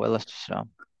მეტექია ყველასთვის რა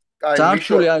კაი,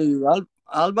 ძარცული აი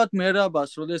ალბათ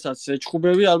მერაბას, როდესაც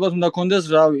ეჭხუბები, ალბათ უნდა კონდეს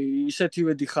რავი,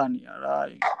 ისეთივე დიხანია რა,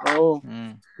 აი,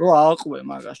 რო აყვე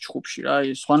მაგას ჭხუბში რა,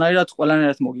 აი, სხვანაირად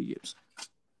ყველანაირად მოგიგებს.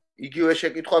 იგივე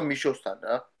შეკითხვა მიშოსთან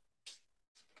რა.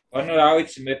 ანუ რა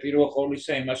ვიცი, მე პირველ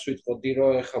ყოვლისა იმას ვიტყოდი,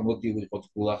 რომ ეხლა მოდი ვიყოთ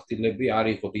გულახდილები, არ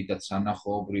იყო დიდად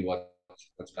სანახაობრივად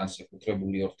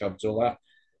განსაკუთრებული ორთაბრძოლა,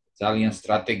 ძალიან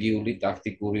სტრატეგიული,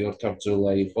 ტაქტიკური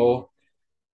ორთაბრძოლა იყო.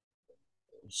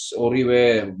 ორივე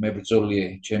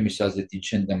მებრძოლი ჩემის აზრით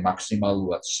იჩენდა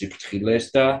მაქსიმალურად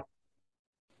სიფრთხილეს და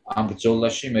ამ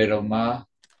ბრძოლაში მერალმა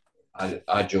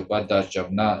აჯობა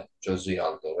დასჯავნა ჯოზი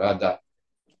ალდო რა და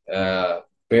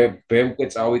მე უკვე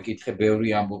წავიკითხე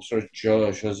ბევრი ამბობს რომ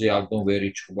ჯოზი ალდომ ვერ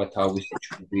იჩხუბა თავისი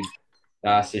ჭუბით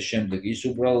და ასე შემდეგ ის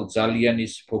უბრალოდ ძალიან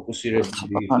ის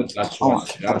ფოკუსირებული იყო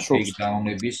დაცვაზე რა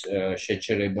ტეიქდაუნების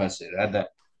შეჩერებაზე რა და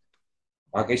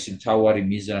მაგის მთავარი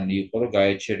მიზანი იყო რომ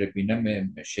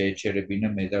შეეჩერებინა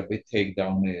მედაბი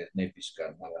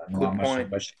ტეიქდაუნებისგან მაგრამ ანუ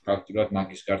ამასობაში ფაქტურად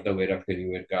მაგის გარდა ვერაფერი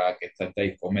ვერ გააკეთა და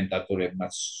იქ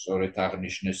კომენტატორებმაც სწორედ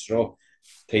აღნიშნეს რომ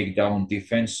takedown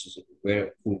defense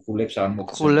ფულებს არ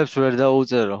მოხსენე. ფულებს ვერ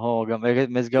დაუწერო, ხო,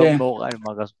 მეც გავყარი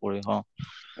მაგას პური, ხო.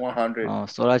 100.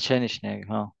 სწორად შენიშნე,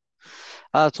 ხო.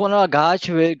 თუნა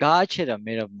გააჩერა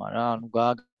მერაბმა რა, ანუ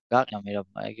გააყენა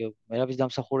მერაბმა, ეგ მერაბის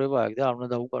დამსახურება აქ და არ უნდა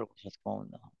დაუკარგოს, რა თქმა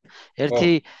უნდა.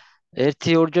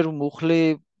 ერთი ორჯერ მუხლი,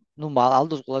 ну,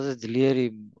 ალდოს ყველაზე ძლიერი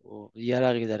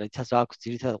იარაღი და რითაც აქვს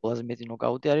ძირითადად ყველაზე მეტი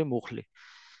ნოკაუტი არის მუხლი.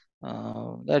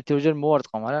 და ერთი ორჯერ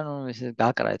მოარტყა, მაგრამ ნუ ესე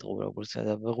გაკრა ეთყობა როგორც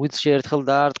და ღვიძლში ერთხელ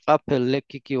დაარტყა,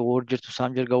 ლეკიკი ორჯერ თუ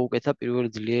სამჯერ გაუკეთა, პირველი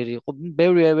ძლიერი იყო.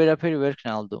 ბევრი ვერაფერი ვერ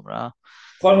ქნა ალდომ რა.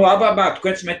 ხო, ნუ აბა,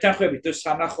 თქვენც მეთანხმებით, თუ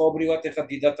სანახაობრივად ეხა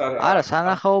დიდად არა,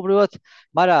 სანახაობრივად,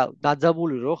 მაგრამ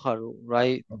დაძაბული რო ხარ,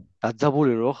 რაი,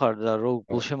 დაძაბული რო ხარ და რო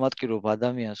გულშემატკივრობ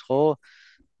ადამიანს, ხო?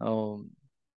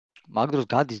 მაგ დროს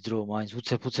გადის დრო, მაინც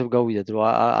უცებ გავიდა დრო,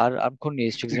 არ მქონია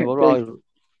ეს შეგრძნება, რომ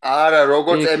არა,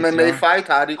 როგორც MMA fight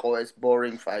არ იყო ეს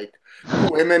boring fight.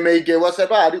 თუ MMA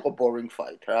გევასება არ იყო boring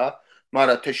fight რა.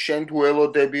 მაგრამ შენ თუ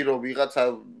ელოდები რომ ვიღაცა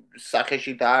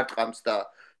სახეში დაარტყამს და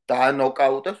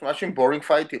დაანოკაუტებს, მაშინ boring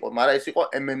fight იყო, მაგრამ ეს იყო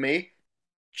MMA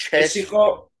chess. ეს იყო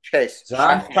chess.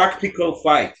 ძალიან tactical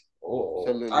fight.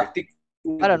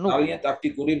 ძალიან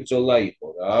ტაქტიკური ბრძოლა იყო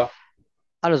რა.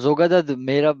 არა, ზოგადად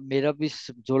მერაბის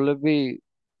ბრძოლები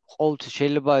ყოველთვის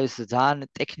შეიძლება ეს ძალიან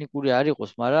ტექნიკური არ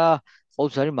იყოს, მაგრამ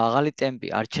ყოველთვის არის მაღალი ტემპი,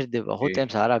 არ ჩერდება, ხო,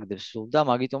 ტემპს არ აგდებს სულ და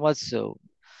მაგიტომაც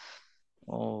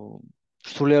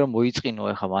სულიერ მოიწყინო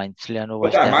ახლა მაინც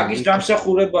ცლიანობაში და მაგის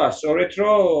დამსახურებაა სწორედ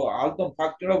რომ ალდომ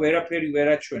ფაქტობრივად ვერაფერი ვერ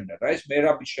აჩვენა რა ეს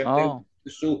მერაბის შემდეგ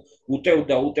სულ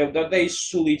უტევდა და ის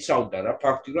სულ იცავდა რა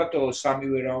ფაქტობრივად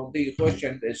სამივე რაუნდი იყო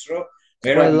შენდეს რომ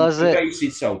მერაბი და ის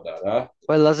იცავდა რა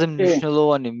ყველაზე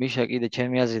მნიშვნელოვანი მიშა კიდე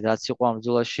ჩემი აზრით რაც იყო ამ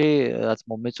ბრძოლაში რაც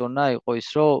მომეწონა იყო ის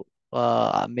რომ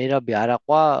მერაბი არ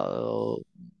აყვა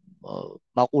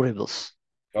მაყურებელს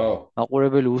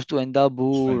მაყურებელი უსტვენდა ბუ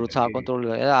როცა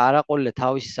აკონტროლდა და არაყოლე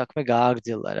თავისი საქმე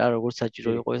გააგრძელა რა როგორც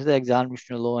საჭირო იყო ეს და ეგ ძალიან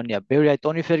მნიშვნელოვანია. ბევრი აი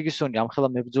ტონი ფერგისონი ამხელა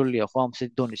მებრძოლია ხო ამ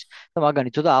სიდონის და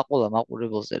მაგანი თოდა აყოლა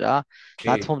მაყურებელზე რა.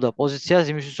 გათმობდა პოზიციას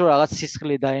იმისთვის რომ რაღაც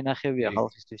სისხლი დაენახებია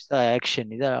ხალხისთვის და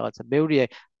ექშენი და რაღაცა. ბევრია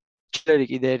ჭერი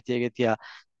კიდე ერთი ეგეთია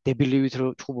დებილივით რომ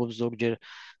ჭუბობს ზოგჯერ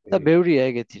და ბევრია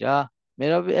ეგეთი რა.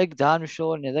 მერაბი ეგ ძალიან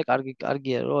მნიშვნელოვანია და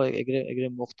კარგია რომ ეგრე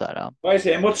მოხდა რა. აი ეს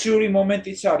ემოციური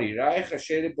მომენტიც არის რა. ეხლა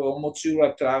შეიძლება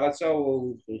ემოციურად რაღაცა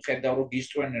ხედავ რომ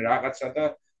გისწვენე რაღაცა და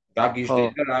დაგიჟდე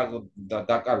და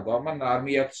დაკარგო, ამან არ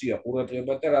მიაქცია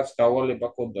ყურადღება და რაც დავალება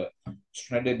ქონდა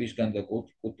ცვლილებისგან და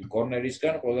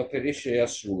კორნერისგან ყველაფერი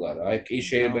შეასრულა რა. აი კი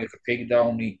შეიძლება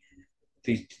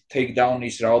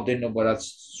takedown-ის რაოდენობა რაც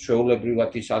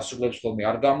შეულებრივად ის ასრულებს ხოლმე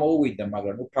არ გამოუვიდა,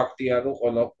 მაგრამ ნუ ფაქტია რომ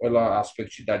ყველა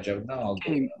ასპექტში დაჯავნა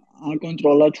ალდო.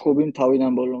 აკონტროლა ჭუბი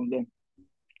თავიდან ბოლომდე.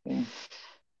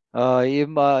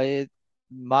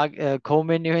 მაგ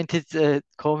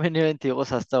კომენიენტი იყო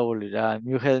სასწაული რა.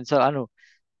 მიუხედავად ანუ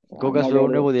გოგას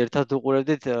ვეუბნებოდი ერთად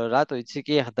უყურებდით, რატო იცი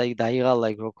კი ახლა დაიღალა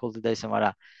იქ როქოლდი და ისე,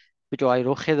 მაგრამ ბიჭო აი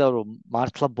რო ხედავ რომ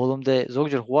მართლა ბოლომდე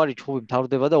ზოგჯერ ხო არის ჭუბი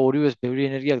მთავრდება და ორივეს ბევრი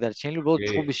ენერგია აქვს და შეიძლება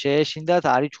ბოლოს ჭუბი შეეშინდათ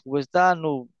არის ჭუბეს და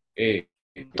ნუ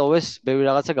ტოვეს ბევრი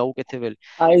რაღაცა გაუკეთებელი.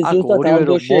 აი ზუსტად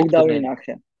ალდო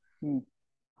შეგდავინახე.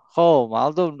 ხო,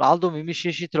 ალდომ იმის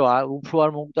შიშით რომ უფრო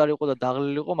არ მომკვდარიყო და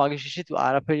დაღლილიყო, მაგის შიშით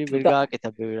არაფერი ვერ გააკეთა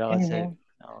ბევრი რაღაცა.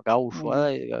 გაუშვა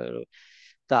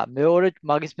და მეორე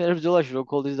მაგის მერე ბრძოლაში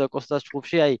როქოლდის და კოსტას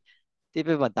ჭუბში აი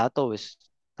ტიპებმა დატოვეს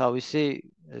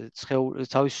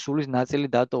თავისი სულის ნაწილი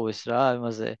დატოვეს რა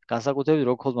იმაზე. განსაკუთრებით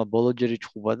როქოლმა ბოლოჯერი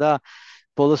ჭუბა და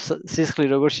ბოლოს სისხლი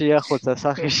როგორ შეახოცა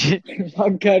სახეში.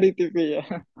 მაგარი ტიპია.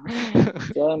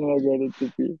 ძალიან მაგარი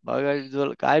ტიპია.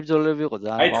 კაი ბრძოლები იყო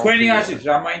ძალიან. აი თქვენი აზრით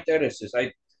რა მაინტერესებს? აი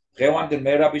დღევანდელ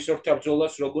მერაბის ორთა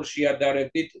ბრძოლას როგორ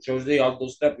შეადარებდით ჯოზე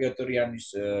ალდოს და პიოტერ იანის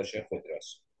შეხვედრას?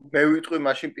 მე ვიტყვი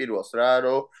მაშინ პირველს რა,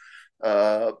 რომ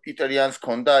პიტერ იანს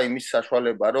ჰქონდა იმის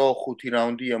საშუალება, რომ 5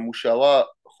 რაუნდი ემუშავა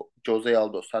ჯოზე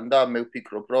ალდოსთან და მე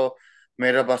ვფიქრობ, რომ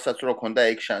მერაბასაც რო ჰქონდა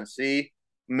ეგ შანსი,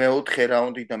 მე-4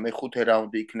 რაუნდი და მე-5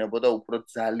 რაუნდი იქნებოდა უფრო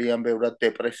ძალიან ბევრად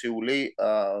დეპრესიული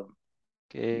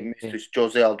მისთვის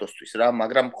ჯოზე ალდოსთვის რა,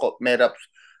 მაგრამ მერაბს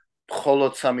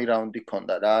მხოლოდ 3 რაუნდი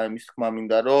ჰქონდა რა, იმის თქმა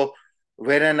მინდა, რომ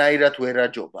ვერანაირად ვერ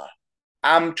აჯობა.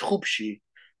 ამ ჩხუბში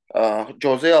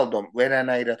ჯოზე ალდომ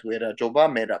ვერანაირად ვერ აჯობა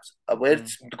მერაბს. ვერც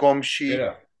მდგომში,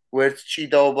 ვერც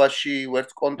ჭიდაობაში, ვერც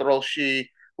კონტროლში,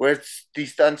 ვერც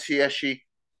დისტანციაში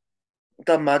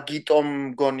და მაგიტომ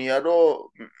მგონია,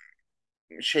 რომ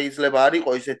შეიძლება არ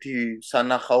იყოს ესეთი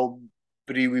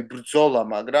სანახაობრივი ბრძოლა,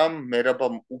 მაგრამ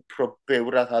მერაბამ უფრო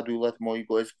ბევრად ადვილად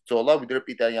მოიგო ეს ბრძოლა, ვიდრე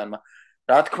პიტერ იანმა.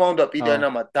 რა თქმა უნდა, პიტერ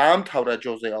იანმა დაამთავრა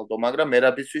ჯოზე ალდო, მაგრამ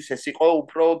მერაბისთვის ეს იყო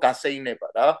უფრო გასეინება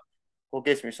რა. ხო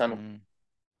გესმის, ანუ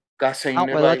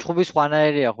გასეინება. ყველა ჩხუბი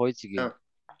სხვანაირია, ხო იცი კი?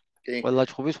 კი. ყველა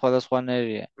ჩხუბი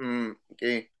სხვადასხვანაირია.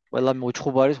 კი. ყველა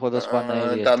მოჩხუბარი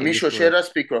სხვადასხვანაირია. და მიშო შენ რას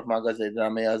ფიქრობ მაგაზე,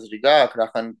 რამე აზრი გაქვს,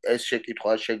 რახან ეს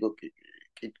შეკითხვა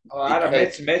არა,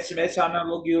 მეც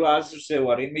ანალოგიურ აზრზე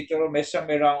ვარ, იმიტომ რომ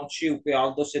მესამე რაუნდში უკვე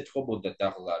ალდოს ეთხოვოდა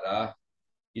დაღლა რა.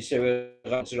 ისე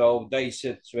ვეღარ ძრაობდა,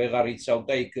 ისეც ვეღარ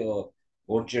იცავდა, იქ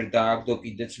ორჯერ დააგდო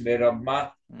კიდეც მერაბმა.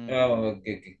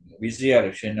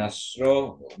 ვიზიარებ შენას, რომ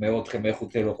მე-4,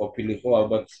 მე-5 რო ყოფილიყო,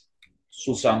 ალბათ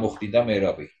სულ სამოხდიდა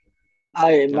მერაბი.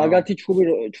 აი, მაგათი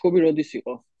ჩხუბი როდის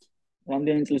იყო?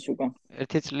 რამდენი წლის უკან?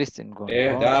 1 წლის წინ მგონი.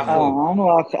 ანუ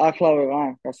ახლავე რა,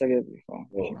 გასაგები ხო.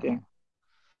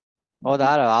 და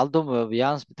არა, ალდომ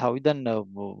იანს თავიდან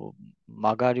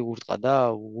მაგარი ურტყა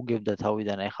და უგებდა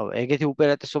თავიდან. ეხლა ეგეთი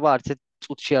უპირატესობა არც ერთ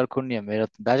წუთში არ ქონია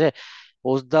მერაბთან. დაჟე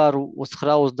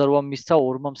 29-28 მისცა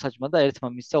ორმა მსაჯმა და ერთმა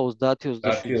მისცა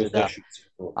 30-27-ზე და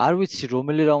არ ვიცი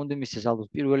რომელი რაუნდი მისცეს, ალბათ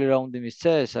პირველი რაუნდი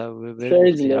მისცეს,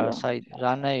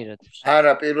 რანაირად.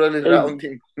 არა, პირველი რაუნდი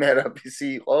მერაბის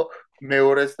იყო,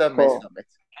 მეორეს და მესამეც.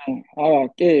 არა,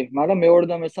 კი, მაგრამ მეორე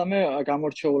და მესამე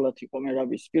გამორჩეულად იყო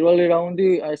მერაბის. პირველი რაუნდი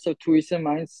ესე თუ ისე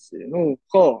მაინც,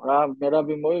 ხო, რა,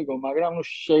 მერაბი მოიგო, მაგრამ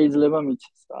შეიძლება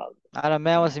მიცეს რა. არა,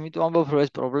 მე ამას იმიტომ ამბობ, რომ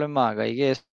ეს პრობლემაა, გაიგე,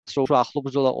 ეს უფრო ახლო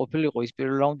ბრძოლა ყოფილიყო, ის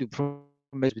პირველი რაუნდი უფრო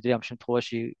მეც ვიდრე ამ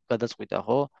შემთხვევაში გადაწყვიტა,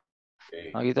 ხო?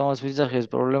 მაგიტომაც ვიძახი ეს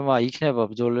პრობლემა იქნება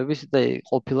ბრძოლების და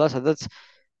ყოფილა, სადაც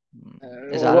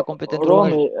ეს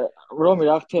არაკომპეტენტური რომი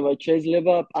რა ხდება,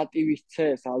 შეიძლება პატივის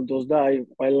წეს ალდოს და აი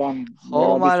ყველამ ხო,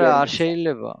 მაგრამ არ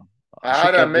შეიძლება.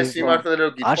 არა, მე სიმართლე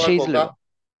რომ გითხრა,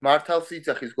 მართალს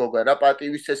იცახის გოგა რა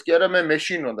პატივის წეს კი არა, მე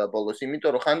მეშინოდა ბოლოს,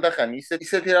 იმიტომ რომ ხანდახან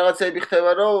ისეთი რაღაცები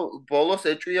ხდება, რომ ბოლოს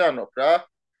ეჭვიანობ რა.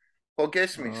 ხო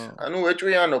გესმის? ანუ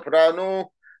ეჭვიანობ რა,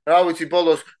 რა ვიცი,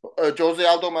 ბოლოს ჯოზე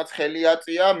ალდომაც ხელი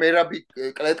აწია, მერაბი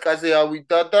კლეტკაზე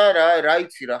ავიდა და რა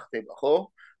იცი რა ხდება, ხო?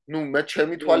 მე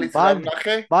ჩემი თვალით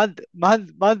ნახე. მან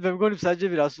მე მგონი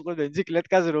მსაჯები რას უყურებდა, იცი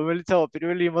კლეტკაზე რომელიცაა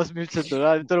პირველი იმას მივცეთო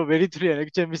რა, იმიტომ რომ ვერ ითვლიან ეგ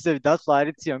ჩემისები დათლა არ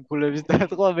იციან ქულების და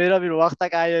თქო მერაბი რომ ახტა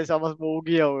კაია ეს ამას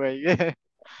მოუგიაო, გაიგე?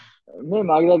 მე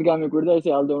მაგრად გამიკვირდა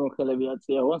ესე ალდონო ხელები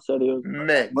აწიაო,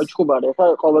 სერიოზულად. მოჩხუბარი, ახლა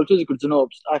ყოველთვის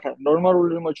გრძნობს. ახლა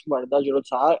ნორმალური მოჩხუბარი დაჟე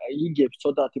როცა იგებს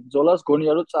ცოტათი ბრძოლას,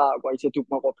 გონია რომ წააგვა, ისეთი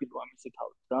უკმაყოფილოა მისი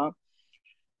თავით რა.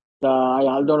 და აი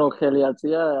ალდონო ხელი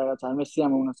აწია, რაღაც ამესია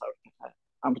მომნაცავი.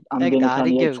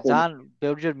 არიგებს ძალიან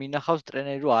ბევრჯერ მინახავს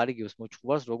ტრენერი რომ არიგებს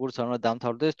მოჩხუბარს როგორც არ უნდა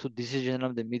დამთავრდეს თუ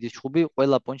decision-ამდე მიდის ჩხუბი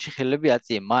ყველა პონჩი ხელები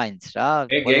აწიე მაინც რა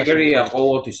ეგრეა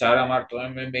ყოველთვის არა მარტო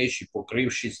MMA-ში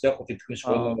კრივშიც და თითქმის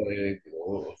ყველა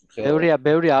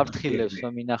ბევრი აფრთხილებს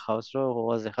რომ მინახავს რომ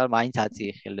ხოვაზე ხარ მაინც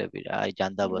აწიე ხელები რა აი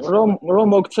ჯანდაბას რომ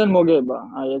მოგცენ მოგება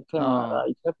აი ეგთან რა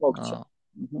იქნებ მოგცენ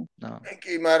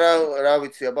კი, მაგრამ რა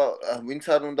ვიცი, აბა, ვინც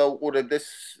არ უნდა უყურებდეს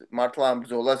მართლა ამ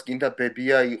ბრძოლას, გინდა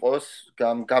ბებია იყოს,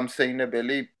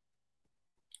 გამსეინებელი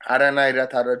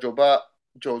არანაირად არაჯობა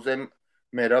ჯოზემ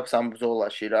მერაბს ამ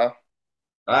ბრძოლაში რა.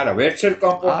 არა, ვერცერ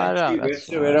კომპონენტში,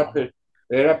 ვერცერ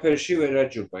ვერაფერში ვერ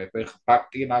აჯობა.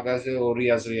 ფაქტი მაგაზე ორი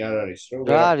აზრი არ არის, რომ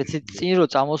რა არის, წინ რო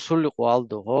წამოსულიყო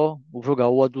ალდო, ხო? უფრო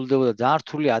გაუადვილდებოდა ძალიან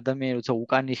რთული ადამიანი, როცა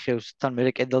უკან იხევს, თან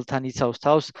მერე კედელთან იცავს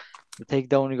თავს.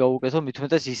 Takedown-ი გაუკეთო,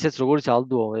 მithumetes ისეც როგორც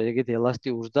ალდოა, ეგეთ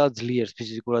ელასტიურს და ძლიერს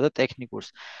ფიზიკურად და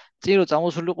ტექნიკურს. წინ რო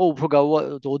წამოსულიყო, უფრო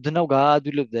ოდნავ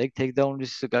გააადვილებდა ეგ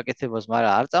takedown-ის გაკეთებას,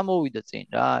 მაგრამ არ წამოვიდა წინ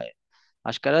რა.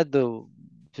 აშკარად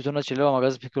თვითონაც შეიძლება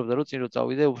მაგაზე ფიქრობდა, რომ წინ რო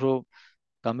წავიდე, უფრო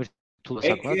გამირთულა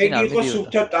საქმე, წინ არ მიდიოდა. ეგ იყო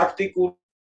სუფთა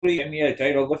ტაქტიკური ემიათ,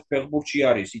 აი როგორც ფეხბურთში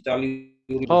არის,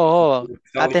 იტალიური. ხო,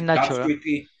 კატენაჩო რა.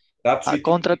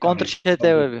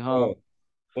 კონტრშეტევები, ხო.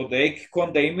 და ეგ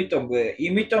ქონდა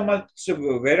იმიტომაც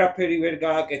ვერაფერი ვერ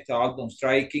გააკეთა ალდომ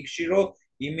სტრაიკინგში, რომ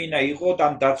იმინა იყო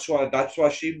ამ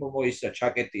დაცვაში მოისა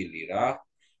ჩაკეტილი რა.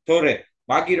 თორე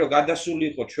მაგი რო გადასული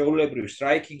იყო ჩვეულებრივ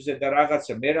სტრაიკინგზე და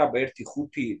რაღაცა მერაბ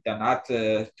 1-5-დან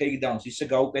 10 ტეიქდაუნს ისე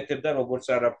გაუკეთებდა როგორც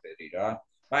არაფერი რა.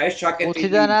 ეს ჩაკეტილი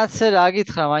 5-დან 10-ზე რა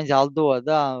გითხრა, მაინც ალდოა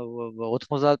და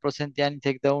 90%-იანი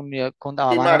ტეიქდაუნი ქონდა,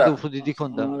 ამანამდე უფრო დიდი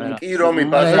ქონდა. კი რომი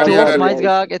ბაზარი არ მაინც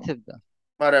გააკეთებდა.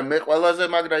 მაგრამ მე ყველაზე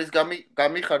მაგრა ის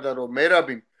გამიხარდა რომ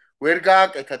მერაბი ვერ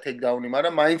გააკეთა ტეიქდაუნი,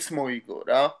 მაგრამ მაინც მოიგო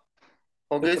რა.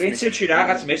 პრინციპში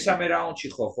რაღაც მესამე რაუნდში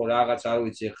ხო რაღაც არ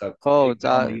ვიცი ხა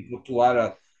იყო თუ არა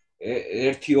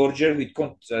 1-2ჯერ ვითქონ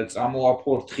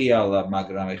წამოაფორთხიალა,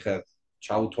 მაგრამ ეხა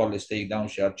ჩაუთვალეს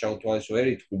ტეიქდაუნში არ ჩაუთვალეს ვერ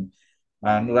ითქვი.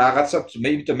 ანუ რაღაცა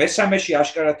მესამეში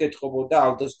აშკარად ეთყობოდა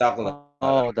ალდოს დაღლა.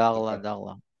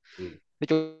 დაღლა.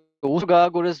 ბიჭო, უსო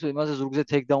გააგორეს იმაზე ზურგზე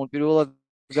ტეიქდაუნ პირველად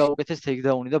გაუკეთეს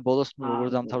ტეიქდაუნი და ბოლოს როგორ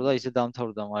დამთავრდა ისე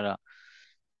დამთავრდა, მაგრამ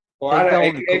არა,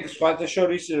 ეგ სხვათა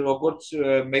შორის როგორც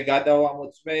მე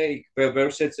გადავამოწმე, იქ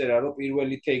ბევრს ეწერა რომ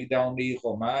პირველი ტეიქდაუნი იყო,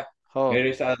 მაგრამ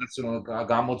მე სადაც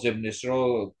გამოძებნეს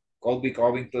რომ კოლბი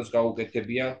კოვინგტონს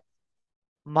გაუკეთებია.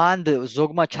 მან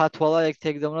ზოგმა ჩათვალა ეგ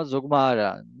ტეიქდაუნა, ზოგმა არა.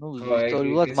 ნუ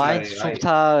ისტორიულად მაინც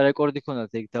სუფთა რეკორდი ქონდა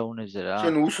ტეიქდაუნებზე რა.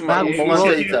 შენ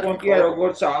პონტია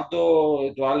როგორც ალდო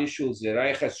დვალიშვილზე რა,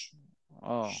 ეხა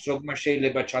ზოგმა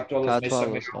შეიძლება ჩათვალოს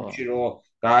მესამე რაუნდში რომ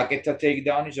გააკეთა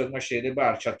ტეიქდაუნი, ზოგმა შეიძლება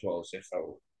არ ჩათვალოს ეხა.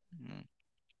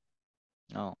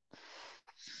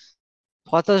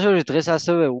 სხვათა შორის დღეს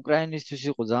ასევე უკრაინისთვის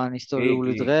იყო ძალიან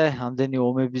ისტორიული დღე, ამდენი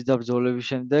ომების და ბრძოლების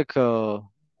შემდეგ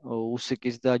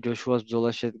უსიკის და ჯოშუას ბრძოლა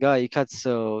შედგა, იქაც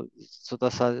ცოტა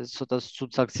სულ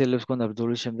საქციელებს ჰქონდა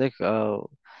ბრძოლის შემდეგ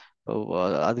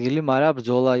ადგილი, მაგრამ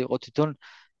ბრძოლა იყო თვითონ,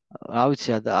 რა ვიცი,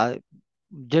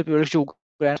 ჯერ პირველ რიგში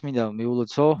უკრაინას მინდა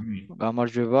მიულოცო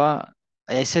გამარჯვება,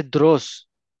 ესე დროს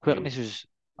ქვეყნისთვის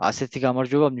ასეთი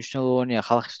გამარჯვება მნიშვნელოვანია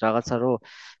ხალხის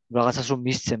რაღაცას რომ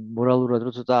მისცემ მორალურად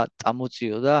რომ ცოტა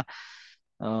წამოწიო და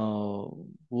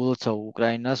ულოცავ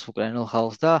უკრაინას, უკრაინელ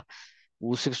ხალხს და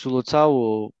უსიქს ულოცავ,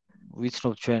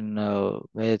 ვიცნობ ჩვენ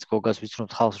მეც გოგას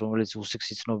ვიცნობთ ხალხს, რომელიც უსიქს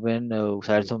იცნობენ,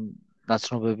 საერთო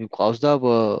ნაცნობები ყავს და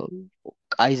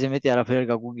კაიზე მეტი არაფერი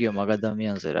გაგვიგია მაგ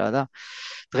ადამიანზე რა და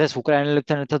დღეს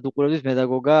უკრაინელებთან ერთად უყურებდით მე და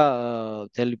გოგა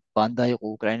მთელი ბანდა იყო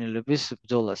უკრაინელების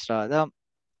ბრძოლას რა და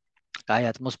კაი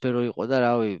ატმოსფერო იყო და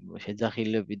რავი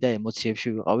შეძახილები და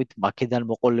ემოციებში ვიყავით მაკედან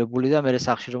მოყოლებული და მე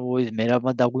სახში რომ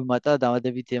მერაბმა დაგვიმატა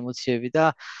დამადებითი ემოციები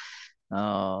და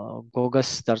გოგას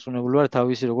დარწმუნებული ვარ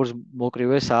თავისი როგორც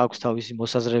მოკრივეს აქვს თავისი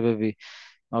მოსაზრებები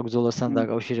მაგ ბრძოლასთან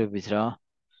დაკავშირებით რა.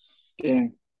 კი.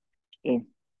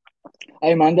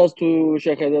 აი მანდას თუ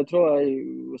შეხედეთ რომ აი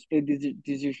split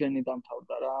decision-ი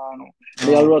დამთავრდა რა, ანუ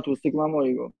რეალურად უსტიკმა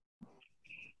მოიგო.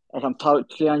 ახლა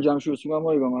მთლიან ჯამში უსტიკმა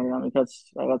მოიგო, მაგრამ იქაც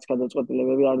რაღაც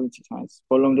გადაწყვეტილებები არ ვიცით მაინც.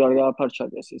 ბოლომდე არ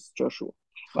გააფარჩაკეს ის ჯოშუა.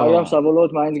 მაგრამ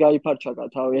საბოლოოდ მაინც გაიფარჩაკა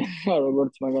თავი,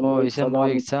 როგორც მაგან ისე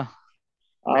მოიქცა.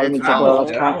 არ ვიცი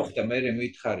რა მოხდა მე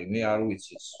მითხარი, მე არ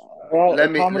ვიცი.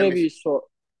 კამრები ისო.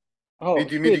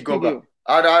 მიდი გოგა.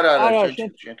 არა,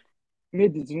 შენ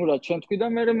მიდი ძმურა, შენ თქვი და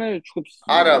მე ჩხუბს.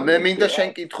 არა, მე მინდა შენ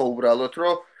კითხო უბრალოდ,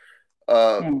 რომ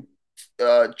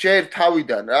ჯერ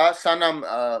თავიდან რა, სანამ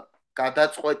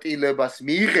გადაწყვეტილებას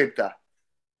მიიღებდა,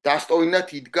 დასტოინად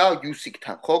იდგა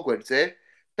იუსიკთან, ხო გვერდზე?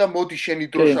 და მოდი შენი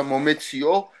დროშა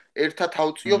მომეციო, ერთად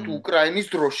ავწიოთ უკრაინის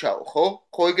დროშაო, ხო?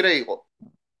 ხო ეგრე იყო.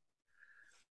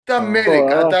 და მე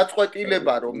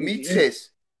გადაწყვეტილება რომ მიცეს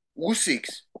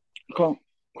უსიქს. ხო.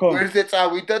 გვერდზე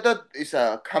წავიდა და ისა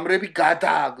კამრები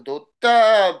გადააგდო და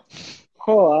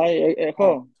ხო,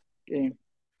 კი.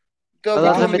 და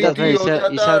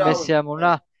ისარ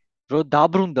მესიამონა რომ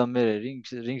დაბრუნდა მე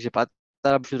რინგზე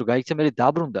პატარა ბიჭი რომ გაიქცა მე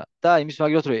დაბრუნდა და იმის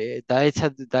მაგალითად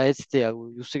რომ დაეცდია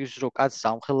უსიქს რომ კაცს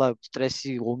ამხელა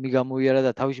სტრესი ომი გამოიარა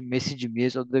და თავისი მესიჯი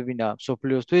მიეწოდებინა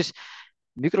სოფლიოსთვის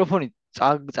მიკროფონი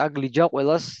წაგლიჯა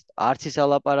ყველას არც ის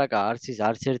ალაპარაკა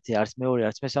არც ერთი არც მეორე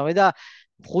არც მესამე და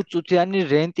 5 წუთიანი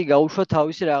რენტი გაუშვა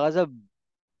თავისი რაღაცა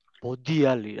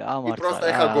ბოდიალი რა მართლა. პროსტა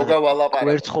ეხა გოგა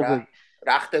ვალაპარაკა.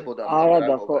 რა ხდებოდა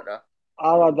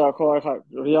არა და ხო ეხა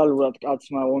რეალურად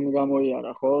კაცმა ომი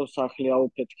გამოიარა ხო სახლი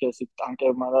აუფეთქეს იქ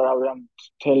ტანკებმა და რავი ამ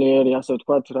თელერი ასე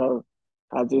ვთქვათ რა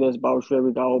გაძირეს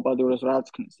ბავშვები გაოპადურეს რაც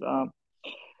ქნის რა.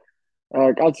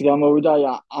 კაცი გამოვიდა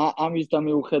ამის და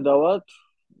მიუხედავად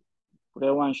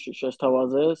რევანში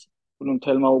შესთავაზეს ნუ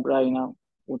თელმა უკრაინა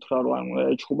უთხრა რომ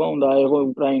ეჩხუბა უნდა აიღო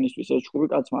უკრაინისთვის ეჩხუბი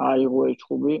კაცმა აიღო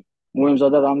ეჩხუბი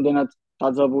მოემზადა რამდენად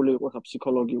დაძაბული იყო ხა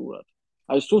ფსიქოლოგიურად.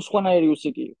 აი სულ სხვანაირი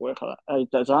უსიკი იყო ეხლა აი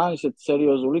ძალიან ისეთ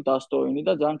სერიოზული დასტოინი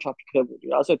და ძალიან ჩაფიქრებული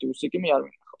ასეთი უსიკი მე არ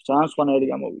მინახავს ძალიან სხვანაირი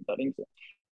გამოვიდა რინგზე.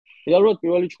 რეალურად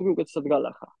პირველი ჩხუბი უკეთესად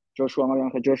გალახა ჯოშუა მაგრამ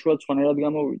ხა ჯოშუა სხვანაირად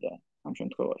გამოვიდა ამ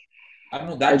შემთხვევაში.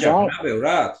 ანუ დაჯა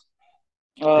ბევრად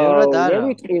ბევრად ვერ არა.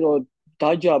 ვიტყვი რომ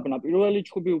დაჯაბნა, პირველი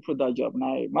ჩხუბი უფრო დაჯაბნა,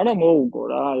 მაგრამ მოუგო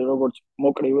რა, როგორც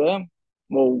მოკრივე,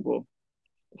 მოუგო.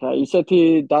 ხა ისეთი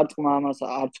დარტყმა ამას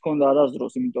არც ქონდა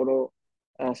არასდროს, იმიტომ რომ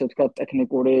ასე ვთქვათ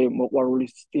ტექნიკური მოყვარული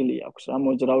სტილი აქვს რა,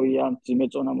 მოძრავია,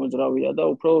 ძიმეწონა მოძრავია და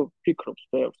უფრო ფიქრობს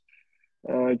ბევრს.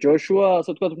 ჯოშუა ასე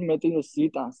ვთქვათ მეტი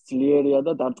იტანს, ძლიერია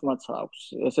და დარტყმაც აქვს.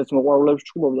 ესეც მოყვარულებს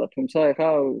ჩხუბობდა, თუმცა ეხა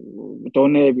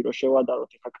დონეები რო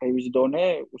შევადაროთ, ეხა კრივის დონე,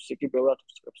 უსიკი ბევრად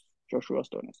უსწრებს ჯოშუას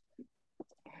დონეს.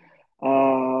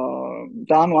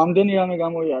 და ანუ ამდენი რამე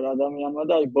გამოიარა ადამიანმა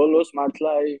და აი ბოლოს მართლა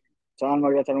აი ძალიან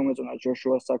მაგათ არ მომეწონა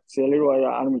ჯოშუას აქციელი რომ აი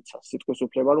არ მიცა სიტყვის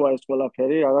უფლება რომ აი ეს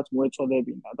ყველაფერი რაღაც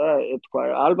მოეწოდებინა და ეთქვა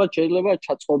ალბათ შეიძლება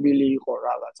ჩაწყობილი იყო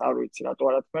რაღაც არ ვიცი რატო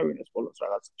არ ათქმევინეს ბოლოს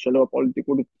რაღაც შეიძლება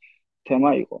პოლიტიკური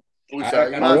თემა იყო უსა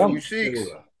იმას U6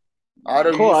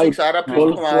 არა U6 არაფერს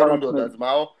თქმა არ უნდოდა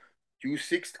ძმაო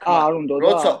U6 თქმა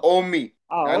როცა ომი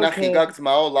ანახი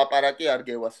გაგძმაო ლაპარაკი არ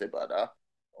გევასება რა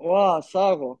ვა,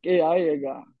 საღო, კი, აი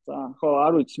ეგა. ხო,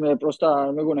 არ ვიცი, მე პროსტა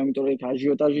მეგონა, იმიტომ რომ იქ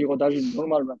აჟიოტაჟი იყო, დაჟე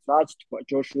ნორმალურად რაც თქვა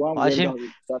ჯოშუამ ვერ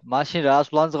გავიგე. მაშინ რას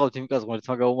ვლანძღავთ იმ კაცს,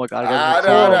 მაგ გაუმა კარგად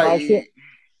არა, არა,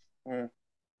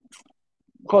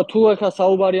 ხო, თუ ეხა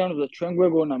საუბარი ანუდა ჩვენ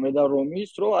გვეგონა მე და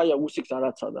რომის, რომ აი U6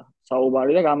 არაცადა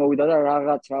საუბარი და გამოვიდა და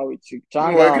რაღაც, რა ვიცი,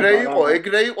 ძალიან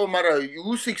ეგრე იყო, მაგრამ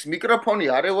U6 მიკროფონი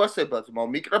არ ევასება, ძმაო,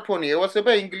 მიკროფონი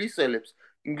ევასება ინგლისელებს.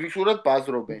 ინგლისურად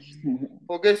ბაზრობენ.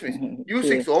 ხო გესმის?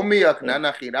 U6 ომი აქვს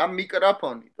ნანახი რა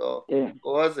მიკროფონი, თო?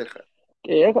 ყოაზე ხარ.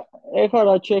 კი, ეხა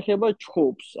რა შეეხება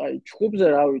ჩხუბს, აი ჩხუბზე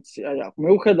რა ვიცი, აი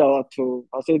მეუხედავად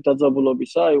ასეთი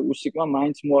დაძაბულობისა, აი უსიკმა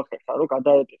მაინც მოახერხა რომ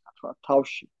გადაეტეხა თქვა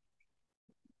თავში.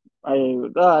 აი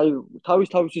და აი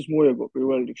თავისის მოეგო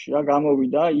პირველ რიგში რა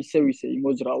გამოვიდა ისევ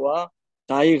იმოძრავა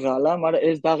დაიღალა, მაგრამ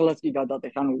ეს დაღლაც კი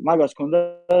გადატეხა. ანუ მაგას ქონდა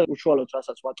უშუალოდ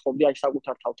რასაც ვატყობდი, აი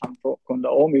საკუთარ თავთან რო ქონდა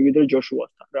ომი ვიდრე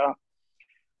ჯოშუასთან რა.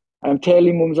 აი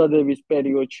მთელი მომზადების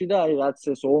პერიოდში და აი რაც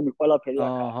ეს ომი ყველაფერი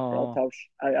აქ თავში.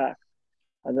 აი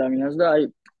ადამიანს და აი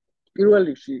პირველ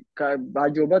რიგში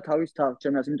ბაჯობა თავის თავს,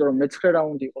 ჩემს, იმიტომ რომ მე-9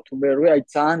 რაუნდი იყო თუ მერვე, აი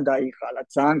ძალიან დაიღალა,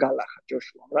 ძალიან გალახა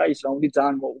ჯოშუამ რა, ის რაუნდი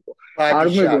ძალიან მოუგო. არ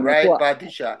მეგონა თუ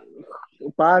ბადიშა.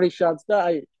 ბარიშაც და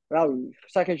აი რავი,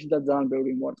 სახეში და ძალიან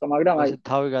ბევრი მოარტყა, მაგრამ აი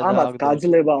ამას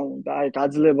გაძლება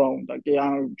უნდა, კი,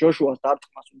 ანუ ჯოშუას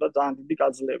დარტყმას უნდა ძალიან დიდი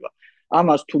გაძლება.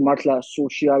 ამას თუ მართლა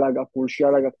სულში არ აგაქვს, გულში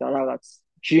არ აგაქვს და რაღაც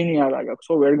ჯინი არ აგაქვს,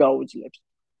 ხო, ვერ გაუძლებს.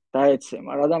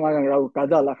 დაეცემა რა და მაგრამ რა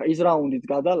გადალახა, ის რაუნდიც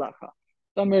გადალახა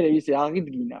და მე ისე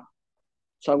აღიდგინა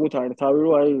საკუთარი თავი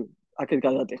რომ აი აქეთ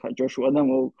გადატეხა ჯოშუა და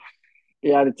კი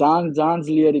არის ძალიან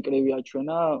ძლიერი კრივი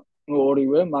აჩვენა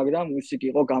ორივე, მაგრამ უსიკი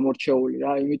იყო გამორჩეული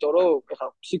რა, იმიტომ რომ ეხა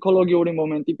ფსიქოლოგიური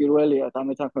მომენტი პირველია და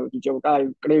მეთანხმებით იჭება, აი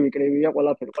კრივია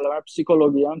ყველაფერი, მაგრამ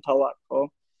ფსიქოლოგია მთავარი, ხო?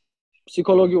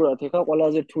 ფსიქოლოგიურად ეხა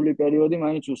ყველაზე რთული პერიოდი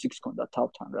მაინც უსიკს ჰქონდა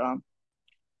თავთან რა.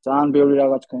 ძალიან ბევრი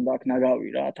რაღაც ჰქონდა აქ ნაგავი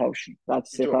რა თავში, რაც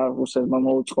ეხა რუსებმა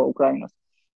მოუწყო უკრაინას.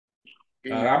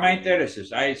 რა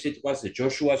მაინტერესებს, აი სიტყვაზე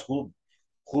ჯოშუას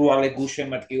ხურვალე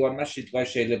გულშემატკივარმა სიტყვა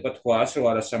შეიძლება თქვას, რომ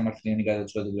არასამართლიანი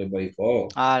გადაწყვეტილება იყო?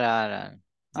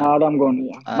 არა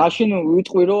მგონია. მაშინ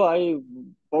ვიტყვი რომ აი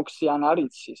ბოქსი ან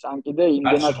არიცის, ან კიდე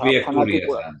იმდენად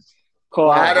ფანატიკურია. ხო,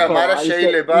 არა, მაგრამ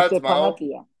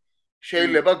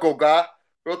შეიძლება გოგა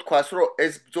რო თქვას რომ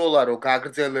ეს ბრძოლა რო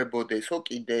გაგრძელებოდესო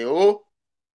კიდეო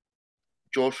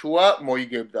ჯოშუა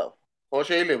მოიგებდა. ხო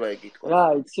შეიძლება ეგ ითქვას. რა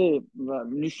იცი,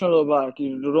 მნიშვნელობა აქვს,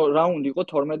 რაუნდი იყო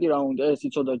 12 რაუნდი, ეს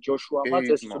იცოდა ჯოშუამაც,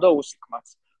 ეს იცოდა უსიკმაც.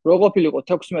 რო ყოფილიყო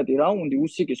 16 რაუნდი,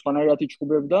 უსიკი სხვანაირად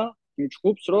იჩხუბებდა,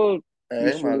 იჩხუბს, რომ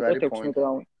ეს მაგარი პოინტი.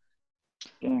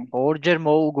 ორჯერ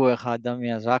მოუგო ახლა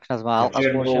ადამიანს, რა ქნას ალყას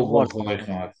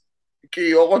მოშემოარტყმა. კი,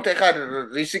 ოღონდ ახლა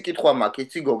რისი კითხვა მაქვს,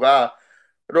 იცი გოგა,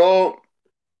 რომ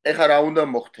ახლა რა უნდა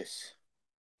მოხდეს?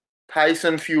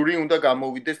 Tyson Fury უნდა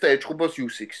გამოვიდეს და ეჩხუბოს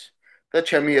U6. და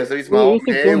ჩემი აზრით მაო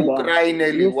მე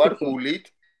უკრაინელი ვარ გულით.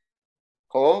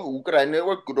 ხო, უკრაინელი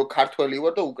ვარ, ქართველი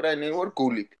ვარ და უკრაინელი ვარ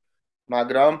გულით.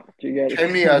 მაგრამ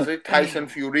ჩემი აზრით Tyson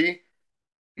Fury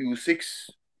U6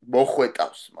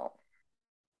 მოხვეტავს მაო.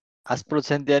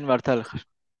 100%-იანი მართალი ხარ.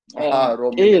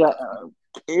 რომ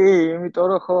კი, იმიტომ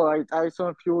რომ ხო, აი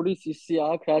Tyson Fury-ს ისი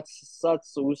აქვს,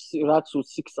 რაც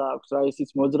U6 აქვს, რა ისიც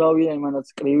მოძრავია, იმანაც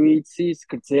კრივი იცის,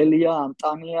 გრძელია,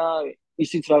 ამტანია,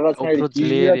 ისიც რაღაცნაირი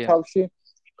ძლიერ თავში.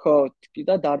 ხო,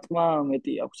 და დარტყმა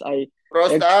მეტი აქვს. აი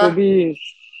ექსტუბი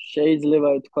შეიძლება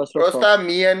ითქვას რომ პროსტა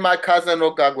me and my cousin რო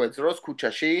გაგვეძროს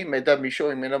ქუჩაში, მე და მიშო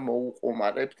იმენა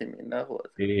მოუყომარებთ იმენა ხო?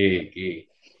 კი.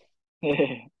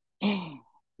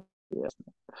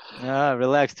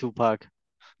 Relax Tupac.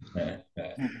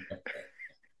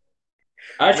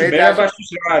 აი მერაბაშის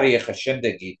რა არის ახლა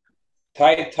შემდეგი?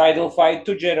 Title fight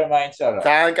თუ ჯერა მაინც არა?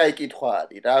 ძალიან კაი კითხვა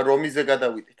არის რა, რომიზე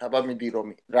გადავიდეთ, აბა მიდი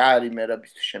რომი. რა არის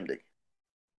მერაბისთვის შემდეგი?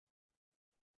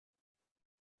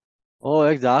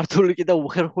 ეგ ზართული კი და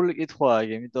უხერხული კითხვაა,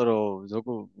 იმიტომ რომ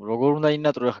როგორ უნდა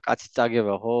ინატრო ხა კაცი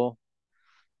წაგება, ხო?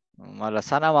 მაგრამ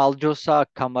სანამ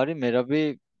ალჯოსა კამარი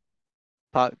მერაბი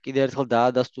კიდე ერთხელ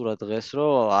დაადასტურა დღეს,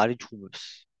 რომ არ იჩხუბებს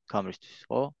კამრისთვის,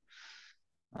 ხო?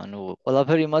 ანუ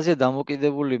ყველაფერი იმაზეა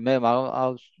დამოკიდებული, მე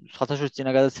სხვათაშორის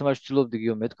წინა გადაცემაში ვცდილობდი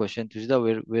გიო მეთქვა შენთვის და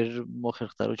ვერ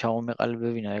მოხერხდა რომ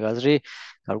ჩამომეყალიბებინა ეგ აზრი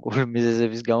გარკვეული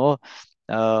მიზეზების გამო.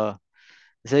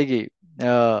 ესე იგი,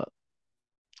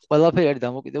 ყველაფერი არის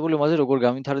დამოკიდებული იმაზე, როგორ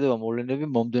გამვითარდება მოვლენები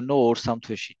მომდევნო 2-3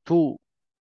 თვეში. თუ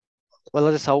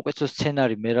ყველაზე საუკეთესო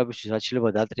სცენარი მერაბისთვის რაც შეიძლება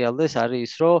დატრიალდეს არის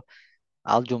ის, რომ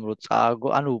ალჯომ რო წააგო,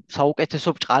 ანუ საუკეთესო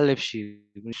ბჭყალებში,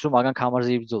 ის რომ მაგან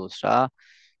კამარზე იბრძოლოს რა.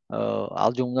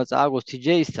 ალჯომ უნდა წააგოს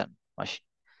TJ-სთან მაშინ.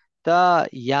 და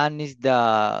იანის და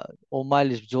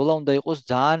ომალის ბრძოლა უნდა იყოს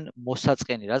ძალიან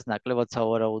მოსაწყენი, რაც ნაკლებად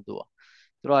სავარაუდოა.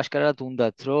 რომ აშკარად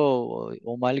უნდათ, რომ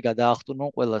ომალი გადაახტუნონ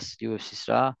ყველას UFC-ს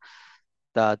რა.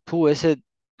 და თუ ესე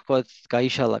თქვა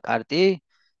გაიშალა კარტი,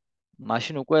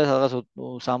 მაშინ უკვე რაღაც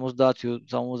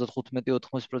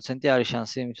 70-75% არის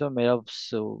შანსი იმის, რომ მერაბს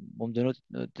მომდენო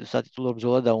სატიტულო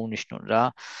ბრძოლა დაუნიშნონ რა.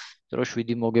 რომ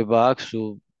 7 მოგება აქვს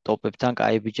ტოპებთან,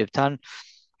 კაი ბიჭებთან.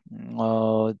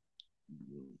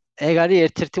 ეგ არის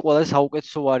ერთ-ერთი ყველაზე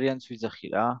საუკეთესო ვარიანტს ვიძახი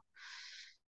რა.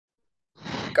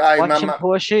 კაი, მამა.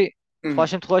 სხვა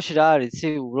შემთხვევაში რა არის, იცი,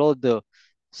 უბრალოდ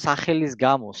სახელის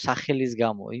გამო,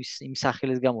 იმ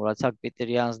სახელის გამო, რაც აქვს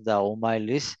პეტერიანს და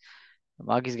ომაილის,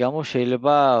 მაგის გამო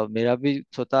შეიძლება მერაბი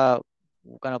ცოტა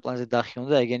უკანა პლანზე დახიონ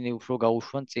და ეგენი უფრო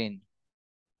გაუშვან წინ.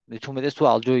 თუმეტეს თუ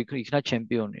ალჯო იქნა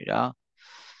ჩემპიონი რა.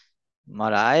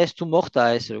 მაგრამ აი ეს თუ მოხდა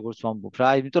ეს როგორც ვამბობ რა,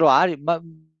 იმიტომ რომ არის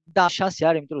და შანსი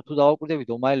არის, იმიტომ რომ თუ დავაკვირდებით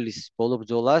ომაილის ბოლო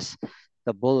ბრძოლას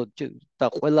და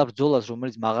ყველა ბრძოლას,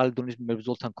 რომელიც მაღალი დონის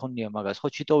მებრძოლთან ქონია მაგას, ხო,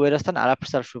 ჩიტოვერასთან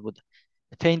არაფერს არ შვებოდა.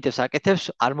 ფეინტებს აკეთებს,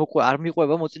 არ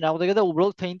მიყვება მოწინააღმდეგე და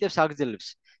უბრალოდ ფეინტებს აგძელებს.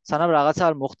 სანამ რაღაცა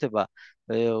არ მოხდება.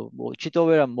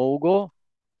 ჩიტოვერა მოუგო,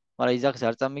 მაგრამ იზახის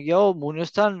არ წამიგიაო,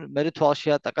 მუნიოსთან მე თვალში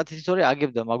ატაკა, თითოეული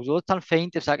აგებდა მაგ ბრძოლას, თან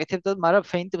ფეინტებს აკეთებდა, მაგრამ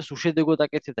ფეინტებს უშედეგოდ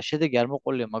აკეთებდა, შედეგი არ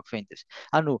მოყოლია მაგ ფეინტებს.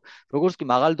 ანუ როგორც კი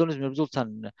მაღალი დონის მებრძოლთან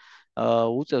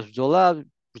უწევს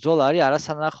ბრძოლა არის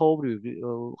არასანახაობრივი,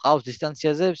 ყავს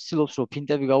დისტანციაზე, ცდილობს რომ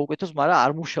ფინტები გაუკეთოს, მაგრამ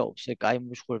არ მუშაობს, ეგ აი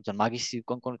მუშხურებთან მაგის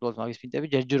კონკრეტულად მაგის ფინტები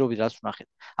ჯერჯერობით რაც ვნახეთ.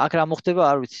 აქ რა მოხდება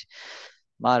არ ვიცი.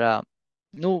 მაგრამ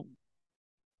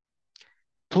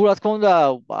თუ რა თქმა უნდა,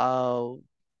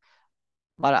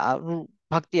 მაგრამ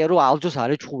ფაქტია რომ ალჯოს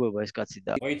არ ეჩხუბება ეს კაცი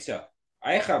და მოიცა.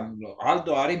 აი ხა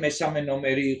ალდო არის მესამე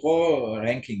ნომერი იყო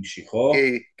რენკინგში, ხო?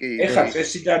 კი. ეხლა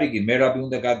წესიდარიგი მერაბი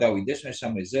უნდა გადავიდეს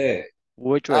მესამეზე?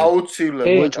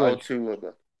 აუცილებლად.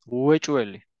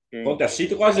 უეჭველი. ხო და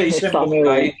სიტყვაზე ისე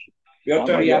მოხდა,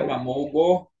 პიოტრიანმა მოუგო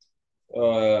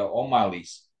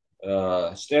ომალის,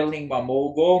 სტერლინგმა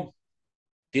მოუგო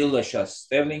დილაშას.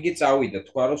 სტერლინგი წავიდა,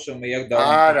 თქვა რომ სომეიაკ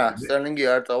დავიდა. არა, სტერლინგი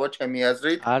არ წავა ჩემი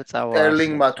აზრით.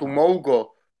 სტერლინგმა თუ მოუგო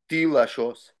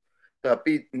დილაშოს და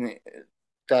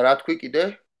რა თქვი კიდე?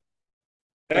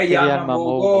 იანმა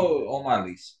მოუგო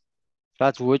ომალის.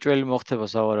 რაც უეჭველი მოხდება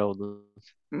სავარაუდოდ.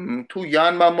 თუ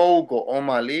იანმა მოუგო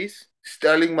ომალის,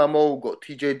 სტერლინგმა მოუგო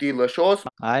TJ დილაშოს.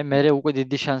 აი მე უკვე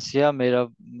დიდი შანსია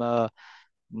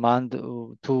მან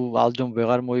თუ ალჯომ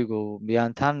ვეღარ მოიგო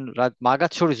მიანთან,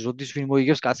 მაგათ შორის როდის ვინ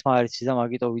მოიგებს კაცმა არ იცი და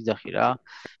მაგიტო ვიძახი რა.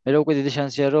 მე უკვე დიდი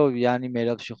შანსია რომ იანი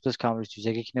მერაბს შეხვდეს კამრისთვის,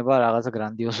 ეგ იქნება რაღაცა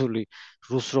გრანდიოზული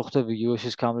რუს რო ხდები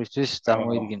UFC-ს კამრისთვის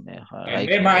წარმოიდგინე ხა.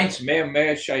 მე მაინც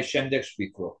მე შემდეგს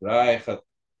ვფიქრობ რა, ეხლა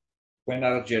თქვენ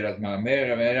არ ჯერათ,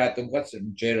 მაგრამ მე რატომღაც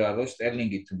ჯერა რომ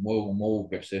სტერლინგი თუ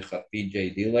მოუგებს ეხლა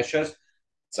TJ დილაშას,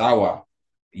 წავა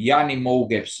იანი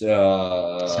მოუგებს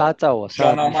საწავა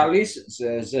შანამალის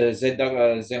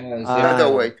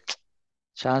ზედავეით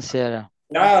შანსი არა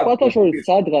სხვათაშორის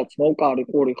სადღაც მოვკარი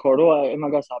ყური ხო რომ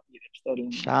მაგას აპირებს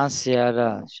სტერლინგი შანსი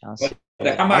არა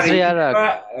და კამარი არა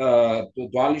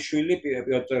დვალიშვილი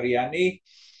პიოტრიანი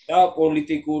და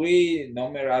პოლიტიკური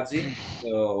ნომერაძი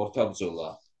ორთაბრძოლა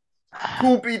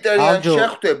თუ პიტერიანი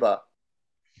შეხვდება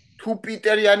თუ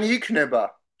პიტერიანი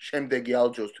იქნება შემდეგი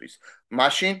ალჯოსთვის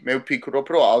მაშინ მე ვფიქრობ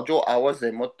რომ ალჯო ავა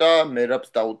ზემოთ და მერაბს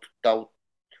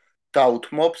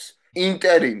დაუთმობს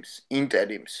ინტერიმს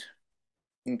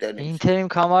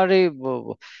კამარი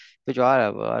ბიჭო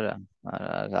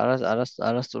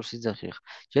არასწორს იძახი ხა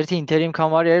ერთი ინტერიმ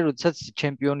კამარი არის როდესაც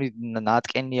ჩემპიონი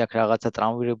ნატკენი აქვს რაღაცა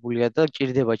ტრამვირებულია და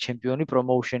ჭირდება ჩემპიონი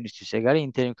პრომოუშენისთვის ეგ არის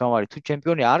ინტერიმ კამარი თუ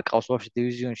ჩემპიონი არ ყავს ვაფშე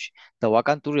დივიზიონში და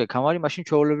ვაკანტურია კამარი მაშინ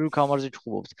ჩვეულებრივ კამარზე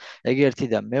ჩხუბობს ეგ ერთი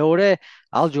და მეორე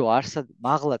ალჯო არსად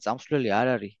მაღლა წამსვლელი არ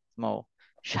არის თმაო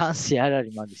შანსი არ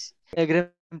არის მაგის ეგრე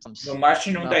ნუ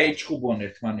მაშინ უნდა ეჭუბონ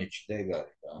ერთმანეთში და ეგ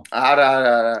არის რა. არა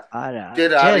არა არა არა, ჯერ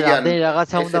ჯერ არიან რამდენი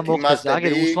რაღაცა უნდა ესეთი მოხდეს.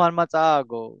 აგერ მასტები. უსმარმა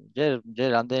წააგო. ჯერ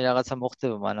რამდენი რაღაცა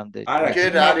მოხდება მანამდე. არა,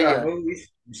 ჯერ მაგრამ არიან. ის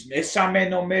მესამე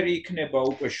ნომერი იქნება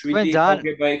უკვე 7 თქვენ ძალიან-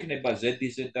 მოგება იქნება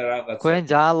ზედიზე და რაღაცა. თქვენ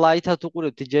ძალიან ლაითად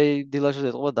უყურებთ DJ დილაშოს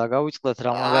ეთყობა დაგავიწყდეთ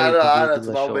რა მაგარი არა DJ არა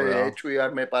დილაშო ძმაობე რა. ეჭვი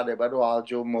არ მეპარება რომ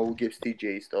ალჯო მოუგებს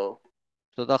DJ-ს თო.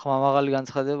 ცოტა ხმამაღალი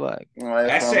განცხადებაა ეგ.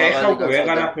 ესე ეხლა უკვე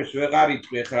ვეღარაფერს ვეღარ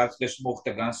იტყვი ეხლა რაც დღეს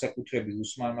მოხდა განსაკუთრებით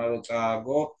უსმარმა რო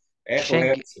წააგო ეხლა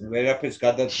ვერაფერს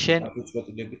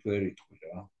გადაწყვეტილებით ვერ იტყვი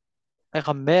რა.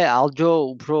 ეხლა მე ალჯო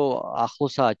უფრო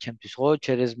ახლოსაა ჩემთვის ხო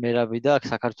ჩერეზ მერაბი და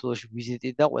საქართველოში ვიზიტი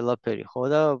და ყველაფერი ხო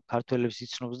და ქართველებს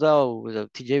იცნობს და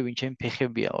TJ ვინ ჩემი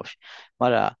ფეხებია ვაფშე.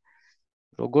 მაგრამ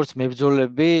როგორც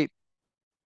მებრძოლები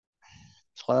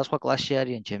სხვადასხვა კლასში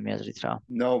არიან ჩემი აზრით რა.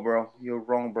 No bro, you're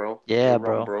wrong bro. Yeah, You're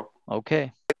wrong, bro.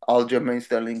 Okay. Aljamain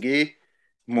Sterling-ი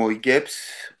მოიგებს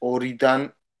 2-დან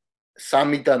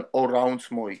 3-დან 2 რაუნდს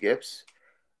მოიგებს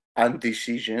and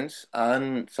decisions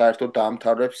and საერთოდ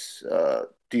დაამთავრებს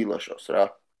დილაშოს რა.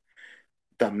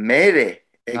 და მერე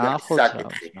ეგ არის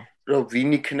საკითხი, რომ ვინ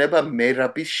იქნება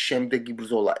მერაბის შემდეგი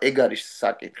ბრძოლა. ეგ არის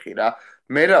საკითხი რა.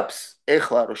 მერაბს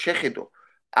ეხლა რომ შეხედო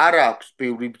არ აქვს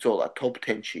ბევრი ბრძოლა top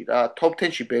 10-ში რა. top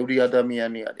 10-ში ბევრი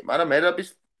ადამიანი არის, მაგრამ მერაბის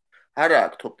არა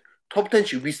აქვს top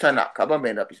 10-ში ვისთან აქვს აბა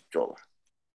მერაბის ბრძოლა?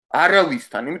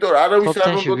 არავისთან, იმიტომ რომ არავის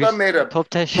არ უნდა მერაბი. top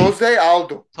 10-ში ჯოზე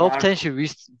ალდო. top 10-ში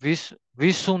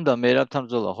ვის უნდა მერაბთან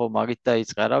ბრძოლა, ხო, მაგით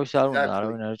დაიწყე, არავის არ უნდა,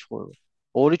 არავინ არ ჭყურება.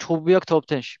 ორი ჭუბი აქვს top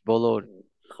 10-ში, ბოლო ორი.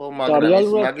 ხო, მაგრამ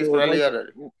მაგის ბრალი არ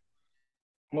არის.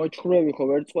 მოჭხრები ხო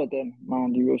ვერ წყვეტენ მან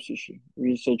UFC-ში,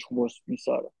 ვის ეჭუბოს, ვის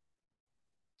არა.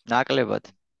 ნაკლებად.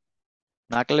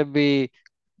 ნაკლები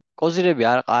კოზირები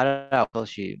არ აქვს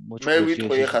ხელში მოჭხრები. მე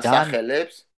ვიტყვი ახლა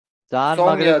სახელებს. ძალიან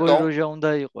მაგრეგორი როჟა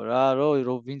უნდა იყო რა,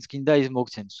 რომ ვინც გინდა ის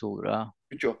მოგცენ სულ რა.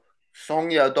 ბიჭო, Song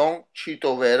Yadong,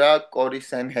 Chito Vera, Cory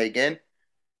Sanhagen,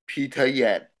 Peter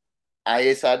Yan.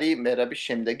 აი ეს არის მერაბის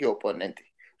შემდეგი ოპონენტი.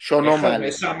 შონომალი.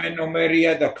 მესამე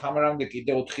ნომერია და კამერამდე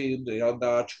კიდე 4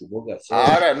 დააჩუბო გასა.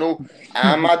 არა, ნუ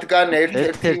ამათგან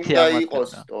ერთ-ერთი უნდა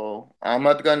იყოს, თო.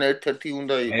 ამათგან ერთ-ერთი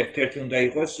უნდა იყოს. ერთ-ერთი უნდა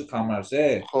იყოს კამერზე?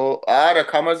 ხო, არა,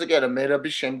 კამერზე კი არა,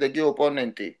 მერაბის შემდეგი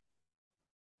ოპონენტი.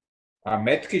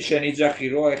 მეთქი შენ იძახი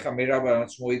რომ ეხა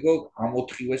მერაბანაც მოიგო ამ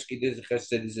 4-ვეს კიდე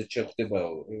ხესძედიზე შეხვდება.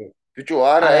 ბიჭო,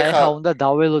 არა, ეხა უნდა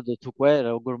დაველოდოთ უკვე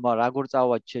როგორ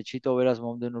წავა ჩიტო ვერას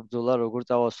მომდენო ბრძოლა, როგორ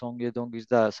წავა სონგედონგის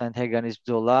და სანთეგანის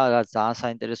ბრძოლა, რაც ძალიან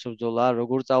საინტერესო ბრძოლა,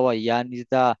 როგორ წავა იანის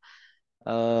და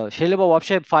შეიძლება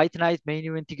ვაფშე fight night main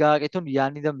event-ი გააკეთონ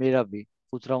იანი და მერაბი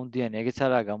 5 რაუნდიანი, ეგეც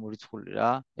არაა გამორიცხული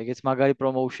რა. ეგეც მაგარი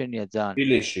პრომოუშენია ძალიან.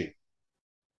 თბილისში.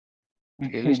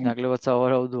 თბილისში ნაკლებად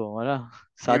სავარაუდოა, მაგრამ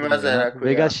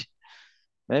ვეგასში.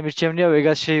 მე მირჩევნია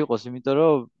ვეგასში იყოს, იმიტომ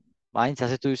რომ მაინც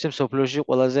ასე თუ ისე სოფლიოში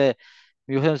ყველაზე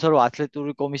მიუხედავად რომ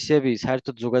ათლეტური კომისიები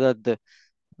საერთოდ ზოგადად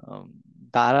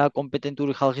და არა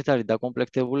კომპეტენტური ხალხით არის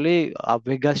დაკომპლექტებული,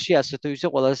 ვეგასში ასე თუ ისე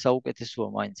ყველაზე საუკეთესოა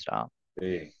მაინც რა.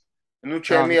 ნუ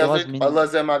ჩემი აზრით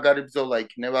ყველაზე მაგარი ბრძოლა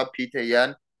იქნება პიტეიან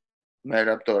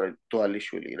მერაბ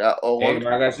დვალიშვილი რა. ოღონდ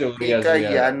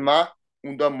პიტეიანმა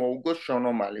უნდა მოუგოს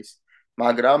შონომალის,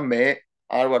 მაგრამ მე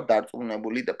არ ვარ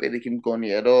დარწმუნებული და პირიქით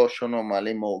მგონია რომ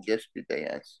შონომალი მოუგებს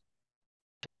პიტეიანს.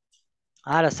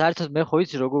 არა, საერთოდ მე ხო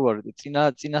იცი როგორ ვარ,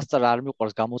 წინასწარ არ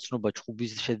მიყვარს გამოცნობა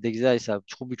ჭუბის შედეგზე, ისა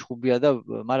ჭუბია და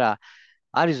მაგრამ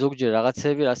არის ზოგჯერ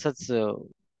რაღაცები, რასაც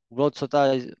უბრალოდ ცოტა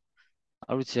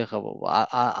არ ვიცი ახლა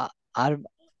არ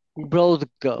უბრალოდ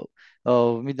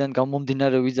მიდან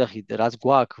გამომდინარე ვიძახი, რაც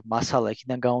გვაქვს მასალა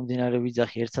იქიდან გამომდინარე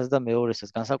ვიძახი ერთსაც და მეორესაც,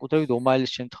 განსაკუთრებით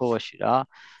ომაილის შემთხვევაში რა.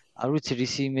 არ ვიცი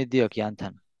რისი იმედი აქვს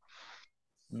იანთან.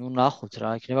 ნუ ნახოთ რა,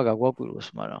 იქნება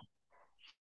გაგვაკვირვოს, მაგრამ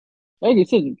ეგ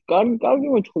იცი, კარგი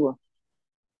მოჭხობა.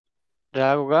 რა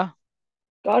გოგა?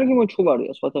 კარგი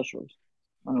მოჭხობარია სხვათა შორის.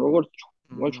 ანუ როგორც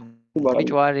მოჭხობარი.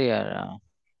 ბიჭვარია რა.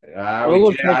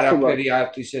 როგორც არაფერი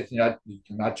ისეთი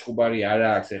ნაჭხუბარი არ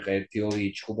აქვს, ეხა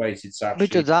 1-2 ჭხუბა ისიც აქვს.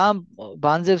 ბიჭო, ძალიან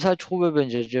ბანძებს აჭხუბებენ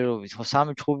ჯერჯერობით, ხო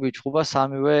 3 ჭხუბი ჭხუბა,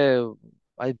 3-ვე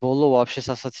აი ბოლო ვაფშე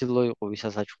სასაცილო იყო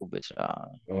ვისაც აჭხუბეს რა.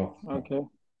 ოკეი.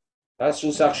 და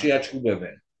სულ სახში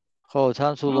აჭხუბებენ. ხო,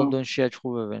 თან სულ ლონდონში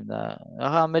აჭხუბებენ და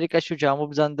ახლა ამერიკაში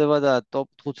ჩამობრძანდება და top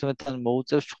 15-თან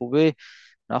მოუწევს ჭხუბი,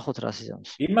 ნახოთ რა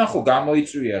სიზამს. იმან ხო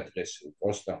გამოიწვია დღეს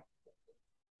კოსტა.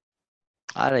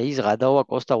 არა, ის გადავა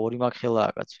კოსტა 2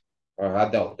 მაგხელაა კაცო.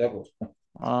 გადავდა კოსტა.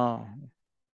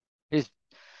 ის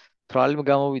პრალიმ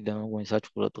გამოვიდა მეგონი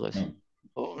საჭყურა დღეს.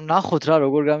 ნახოთ რა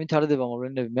როგორ გამითარდება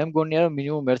მოვლენები. მე მგონია რომ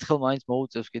მინიმუმ ერთხელ მაინც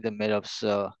მოუწევს კიდე მერაბს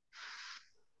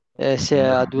ესე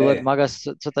ადვილად მაგას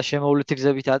ცოტა შემოვლითი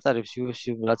გზებით ატარებს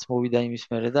UFC რაც მოვიდა იმის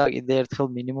მერე და კიდე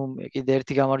ერთხელ მინიმუმ კიდე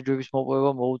ერთი გამარჯვების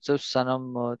მოპოვება მოუწევს სანამ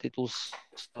ტიტულს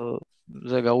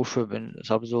ზე გაუშვებენ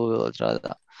საბრძოლველად რა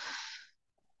და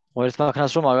ერთ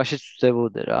მაქნას რომ მაგაშიც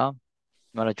ვწდებოდე რა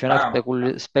მაგრამ ჩვენ აქ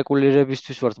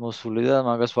სპეკულირებისთვის ვართ მოსული და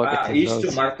მაგას ვაკეთებ ის თუ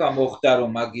მართლა მოხდა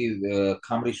რომ მაგი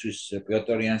ქამრისთვის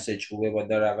პიოტორიანს ეჭუბება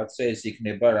და რაღაცა ეს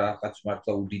იქნება რაღაც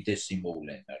მართლა უდიდესი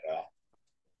მოვლენა რა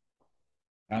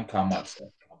ან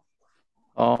კამაცა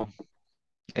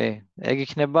ეგ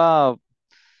იქნება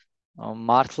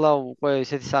მართლა უკვე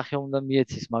ესეთი სახე უნდა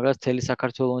მიეცის მაგას თელი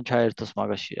საქართველოს ჩაერთოს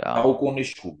მაგაში რა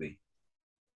აუკუნის ჩუბი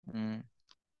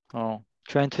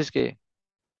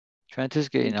ჩვენთვის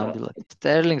კი ნამდვილად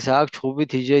სტერლინგს აქვს ჩუბი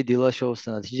TJ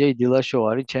დილაშოვსთან და TJ დილაშოვ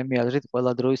არის ჩემი აზრით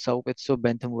ყველა დროის საუკეთესო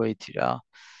bantamweight-ი რა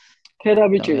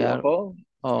თერაბიჭია ხო?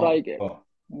 სტრაიკერი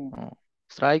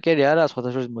სტრაიკერი არა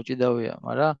სხვადასხვა მოჭიდავია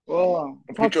მაგრამ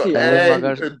ბიჭო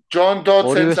ჯონ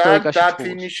დოტსენს აქვს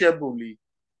დაფინიშებული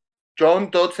ჯონ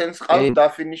დოტსენს ყავს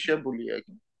დაფინიშებული ეგ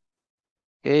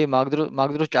კი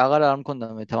მაგ დროს ჭაღარა არ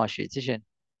მქონდა მე თამაში იცი შენ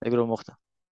ეგ რომ მოხდა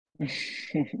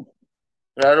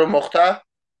რა რომ მოხდა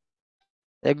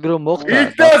ეგ რომ მოხდა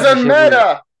it doesn't matter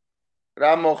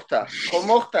რა მოხდა ხო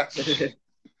მოხდა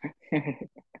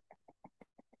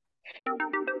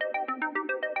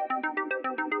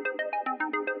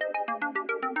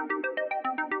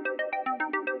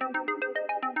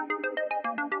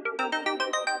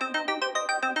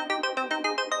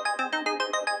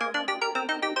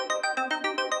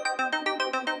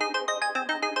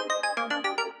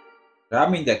რა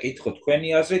მინდა კითხო თქვენი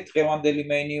აზრით დღევანდელი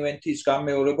main event-ის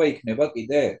გამეორება იქნება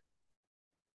კიდე?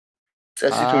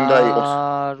 წესით უნდა იყოს.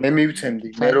 მე მივცემდი.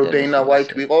 მე რო დეინა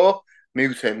ვაით ვიყო,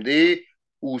 მივცემდი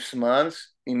უსმანს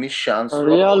იმის შანსს.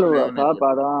 რეალურად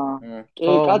აბარა.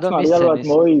 კი, კაცმა რეალურად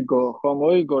მოიგო, ხო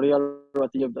მოიგო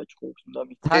რეალურად იგებდა ჭუბს, უნდა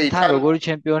მითხრა. თან როგორი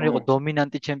ჩემპიონი იყო,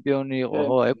 დომინანტი ჩემპიონი იყო,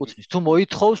 ხო, ეკუთვნის. თუ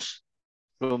მოითხოვს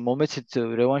რომ მომეცით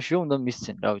რევანში უნდა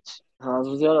მისცენ, რა ვიცი.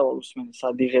 აზრზე არა უსმენი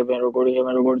სადიღებენ როგორი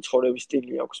იღებენ როგორი ცხოვრების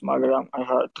სტილი აქვს მაგრამ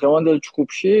ახლა დღევანდელ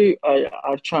ჩხუბში აი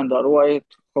არ ჩანდა რომ აი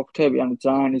ხო ხტები ანუ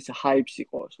ძალიან ის ჰაიპს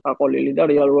იყო აყოლილი და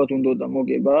რეალურად უნდა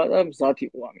მოგება და მზად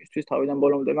იყო ამისთვის თავიდან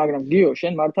ბოლომდე მაგრამ გიო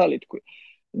შენ მართალი თქვი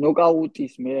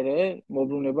ნოკაუტის მერე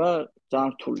მოვლუნება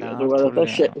ძალიან რთულია ზოგადად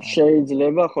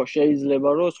შეიძლება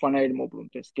რომ სხვანაირი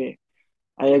მოვლუნდეს კი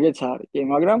აი ეგეც არის კი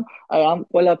მაგრამ აი ამ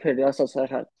ყველაფერი რასაც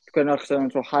ახლა თქვენ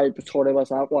ახსენეთ რომ ჰაიპ ცხოვრებას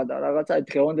აყვადა რაღაცა აი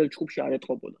დღევანდელ ჩხუბში არ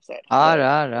ეთყობოდა საერთოდ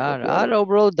არა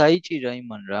უბრალოდ დაიჭირა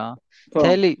იმან რა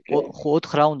მთელი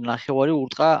 4 რაუნდ ნახევარი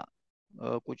ურტყა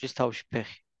კუჭის თავში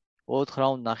ფეხი 4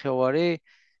 რაუნდ ნახევარი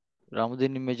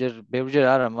რამოდენიმეჯერ ბევრჯერ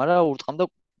არა მაგრამ ურტყამდა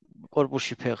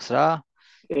კორპუსში ფეხს რა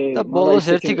და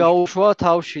ბოლოს ერთი გაუშვა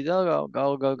თავში და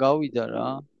გავიდა რა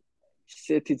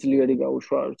ისეთი ძლიერი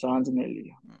გაუშვა ძალიან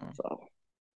ძნელია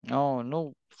ნუ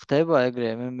ხდება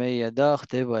ეგრე MMA-ია და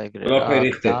ხდება ეგრე რა.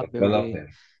 ყველაფერი.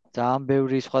 ძალიან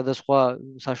ბევრი სხვადასხვა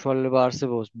საშუალება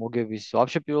არსებობს მოგების.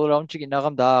 ვაფშე პირველ რაუნდში კი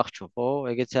ნაღამ დაახჩო, ხო?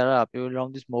 ეგეც არა, პირველ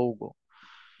რაუნდის მოუგო.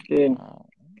 კი.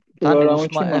 პირველ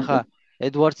რაუნდში ახლა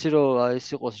ედვარდსი რო ის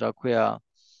იყოს, რა ქვია,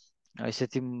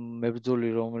 ესეთი მებრძოლი,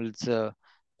 რომელიც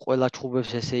ყველა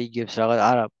ჩხუბებს ესე იგებს რაღაც,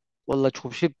 არა, ყველა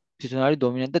ჩხუბში თვითონ არის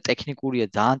დომინანტი და ტექნიკურია,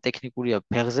 ძალიან ტექნიკურია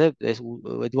ფეხზე. ეს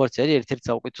ედვარდსი არის ერთ-ერთი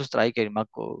საუკეთესო სტრაიკერი მაგ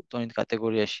ტონით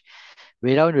კატეგორიაში.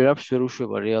 ვერავინ ვერაფერს ვერ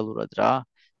უშვება რეალურად რა.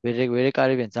 ვერ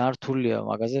ეკარებიან, ძალიან რთულია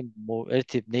მაგაზე.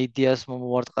 ერთი ნეიდიას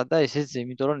მომარტყა და ესეც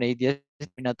იმიტომ რომ ნეიდიას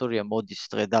ტერმინატორია მოდის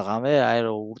დღე და ღამე, აი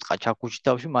რომ ურტყა ჩაკუჩი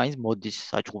თავში მაინც მოდის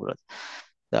საჭუბრად.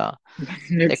 და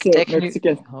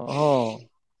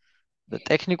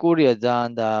ტექნიკურია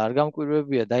ძალიან და არ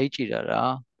გამკვირვებია დაიჭირა რა.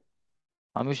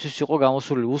 ამისთვის იყო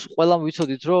გამოსული. ყველამ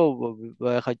ვიცოდით, რომ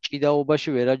ახლა ჭიდაობაში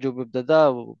ვერაჯობებდა და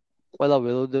ყველა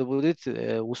ველოდებოდით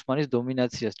უსმანის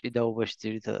დომინაციას ჭიდაობაში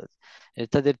ძირითადად.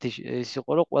 ერთადერთი ის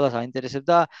იყო, რომ ყველას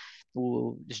აინტერესებდა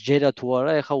სჯერა თუ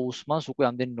არა, ახლა უსმანს უკვე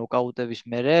ამდენი ნოკაუტების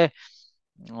მერე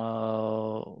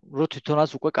რო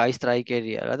თვითონაც უკვე კაი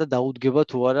სტრაიკერია რა და დაუდგება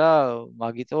თუ არა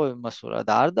მაგიტო იმასო რა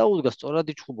და არ დაუდგა სწორად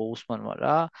იჩხუბა უსმანმა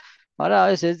რა.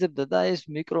 მაგრამ ეს ეძებდა და ეს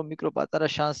მიკრო პატარა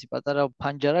შანსი, პატარა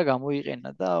ფანჯარა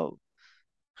გამოიყენა და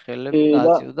ხელები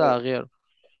დაწიოდა აღიარო.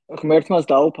 ღმერთმას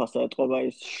დაუფასა ეთყობა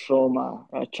ის შრომა,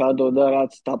 რა ჩადო და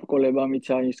რაც დაბკოლება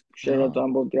მიცა ის შეიძლება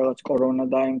ამბობდი რაღაც კორონა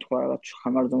დაემთხვა, რაღაც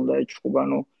ხამარზე უნდა ეჩხუბა,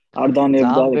 ნუ არ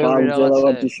დანებდა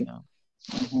გააგზავნებდა ჯიში.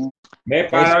 მე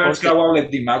პარალელს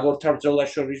გავავლებდი მაგორთა ბრძოლა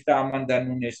შორის და ამანდა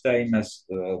ნუნეს და იმას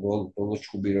ბოლოს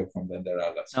ჩხუბი რო ქონდა და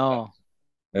რაღაც.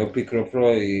 მე ვფიქრობ,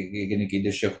 რომ იგენი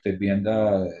კიდე შეხვდებიან და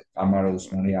კამარა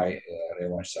უსმანი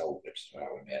რევანშს აუგებს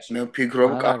რავი მე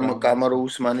ვფიქრობ არა, კამარო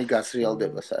უსმანი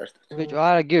გასრიალდება საერთოდ. ბიჭო,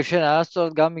 არა, გიო, შენ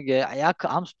არასწორად გამიგე. აი აქ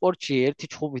ამ სპორტში ერთი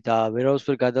ჩხუბით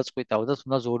ვერავისფერ გადაწყვიტავ და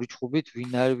თუნდაც ორი ჩხუბით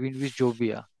ვინ ვის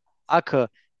ჯობია. აქ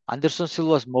ანდერსონ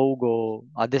სილვას მოუგო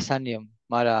ადესანიამ,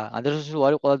 მაგრამ ანდერსონ სილვა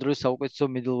არის ყველა დროის საუკეთესო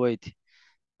middleweight.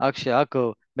 აქ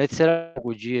მეც რა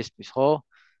გო GSP-ს, ხო?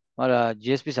 მაგრამ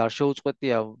GSP-ს არ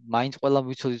შეუწყვეტია, მაინც ყველამ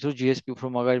ვიცოდით, რომ GSP უფრო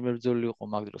მაგარი მებრძოლი იყო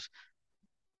მაგ დროს.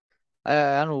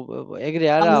 ანუ ეგრე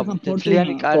არა,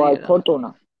 თლიანი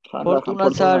კარიერა.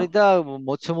 ფორტუნაც არის და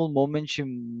მოცემულ მომენტში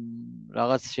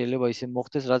რაღაც შეიძლება ისე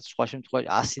მოხდეს, რაც სხვა შემთხვევაში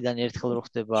 100-დან ერთხელ რო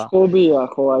ხდება. ხობია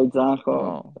ხო, აი ძალიან ხო.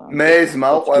 მე ეს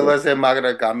მაო ყველაზე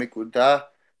მაგრა გამიკვირდა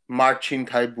მარჩინ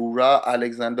თაიბურა,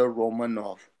 ალექსანდრ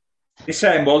რომანოვ. ისა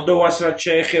მოლდოვას რაც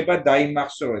შეეხება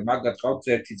დაიმახსოვრე, მაგათ ყავთ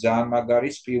ერთი ძალიან მაგარი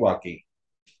სპივაკი.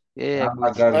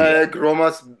 ეგ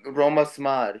რომას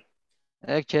მარი.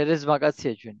 ეგ ჩერეს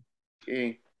მაგაცია ჩვენ.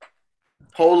 კი.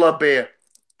 Polar bear.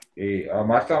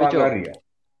 მართლა მაგარია.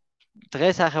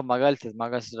 დღეს ახლა მაგალითად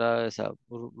მაგას რა ესა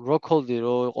როკოლდი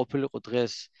რო ყოფილიყო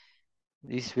დღეს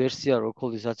ის ვერსია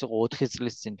როკოლდის რაც იყო 4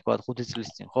 წლის წინ, თქვა 5 წლის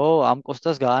წინ, ხო? ამ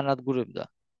კოსტას გაანადგურებდა.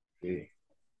 კი.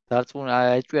 დარწმუნ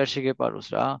ეჭვი არ შეგეპაროს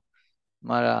რა.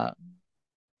 მაგრამ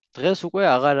დღეს უკვე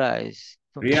აღარაა ეს.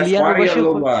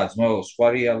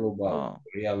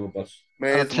 რეალობას.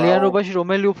 თლიანობაში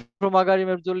რომელი უფრო მაგარი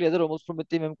მებრძოლია და რომელს უფრო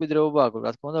მეტი მემკვიდრეობა აქვს,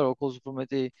 რა თქმა უნდა, როკოლს უფრო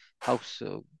მეტი აქვს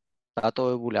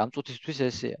დატოვებული ამ წუთისთვის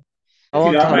ესეა.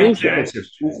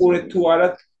 უყურეთ თუ არა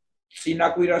წინა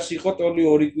კვირას იყო ტოლი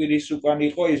 2 კვირის უკან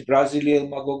იყო ის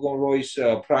ბრაზილიელმა გოგომ რო ის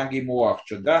ფრანგი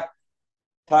მოახჭო და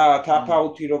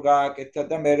თაფაუთი რო გააკეთა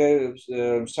და მე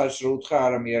მსაჯს რო უთხრა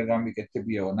არა მე არ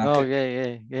გამიკეთებიაო ნახე.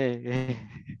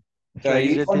 და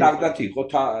იყო ნაკდათ იყო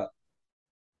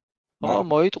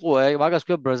მოიტყუა მაგას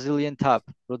ქვია Brazilian tap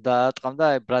რო დაატყამდა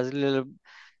ბრაზილიელ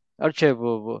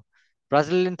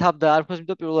Brazilian tap და არ ხოს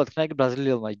იმიტომ პირველად ხნა იგი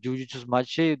ბრაზილიელმა ჯუჯიტსუს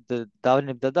მატჩში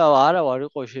დავნებდა და არა ვარ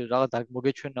იყო რაღაც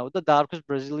მოგეჩვენაო და დაარქვეს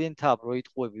Brazilian tap რო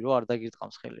იტყუები რო არ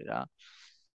დაგირტყამს ხელი რა.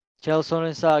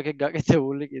 ჩელსონენსა აქ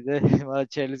გაკეთებული კიდე, მაგრამ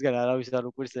ჩელისგან არავის არ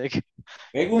უკვირს ეგ.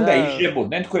 ეგ უნდა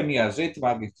იშლებოდნენ თქვენი აზრით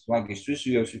მაგისთვის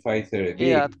UFC ფაითერები?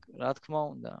 რა თქმა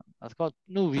უნდა. რა თქმა უნდა,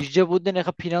 ნუ ვისჯებოდნენ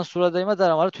ახლა ფინანსურად და იმად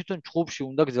არა, მაგრამ თვითონ ჩხუბში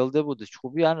უნდა გრძელდებოდეს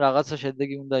ჩხუბი ან რაღაცა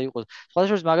შედეგი უნდა იყოს. სხვა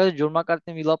შორის მაგალითად ჯონ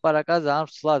მაკარტნი ვილაპარაკა ძალიან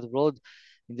ცლად, უბრალოდ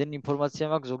იმდენი ინფორმაცია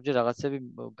მაქვს ზოგჯერ რაღაცები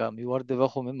მივარდება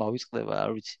ხოლმე მავიწყდება, არ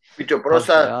ვიცი. ბიჭო,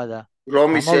 პროსა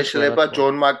რომის ეშლება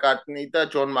ჯონ მაკარტნი და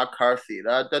ჯონ მაკართი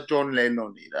რა და ჯონ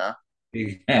ლენონი რა.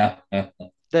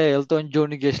 და ელტონ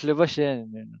ჯონი გეშლება შენ.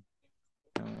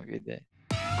 კიდე.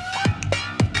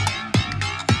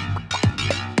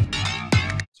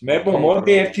 მე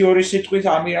მოდი 1-2 სიტყვით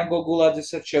ამირან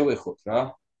გოგულაძესაც შევეხოთ რა.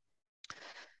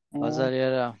 ბაზარი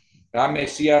არა. რამე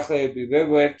სიახლეები ვერ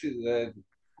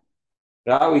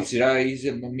რა ვიცი რა ის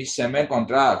მისცემენ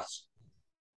კონტრაქტს.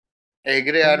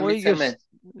 ეგრე არ მისცემენ.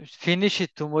 ფინიში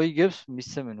თუ მოიგებს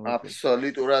მისცემენ უკვე.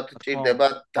 აბსოლუტურად ჭირდება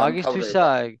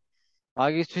დამთავრება.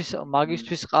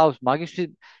 მაგისტვის ყავს, მაგისტვის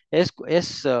ეს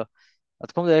რა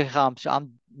თქმა უნდა ეხა ამ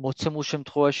მოცემულ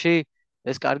შემთხვევაში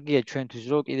ეს კარგია ჩვენთვის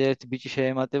რომ კიდე ერთი ბიჭი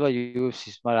შეემატება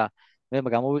UFC-ს, მაგრამ მე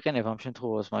გამოვიყენებ ამ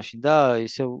შემთხვევას მაშინ და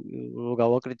ისე რომ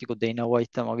გავაკრიტიკო დეინა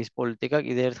უაიტ და მაგის პოლიტიკა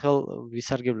კიდე ერთხელ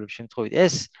ვისარგებლებ შემთხვევით.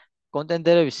 ეს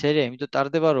კონტენდერების სერია იმიტომ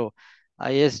ტარდება რომ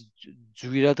აი ეს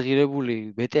ძვირად ღირებული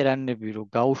ვეტერანები რომ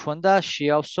გაუშვან და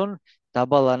შეავსონ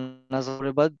დაბალ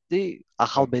ანაზღაურებადი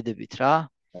ახალბედებით რა.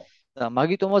 და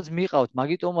მაგიტომაც მიყავთ,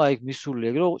 მაგიტომა ეგ მისული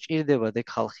ეგ რომ ჭირდებათ ეგ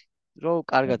ხალხი, რომ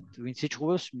კარგად ვინც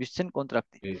იჭუბებს მისცენ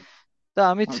კონტრაქტი. და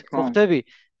ამით ხდება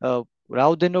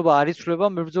რაოდენობა არ იცვლება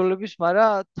მებრძოლების,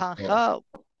 მაგრამ თანხა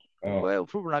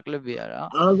უფრო ნაკლებია რა.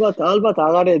 ალბათ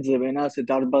აღარ ეძებენ ასე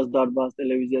დარბაზ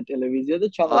ტელევიზია და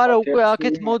ჩამოყალიბებენ. არა უკვე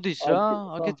აქეთ მოდის რა,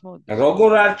 აქეთ მოდის.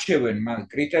 როგორ არჩევენ მან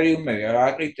კრიტერიუმები, რა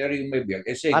კრიტერიუმებია,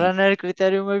 ესე იგი. არანაირი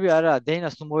კრიტერიუმები არა,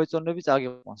 დეინას თუ მოეწონები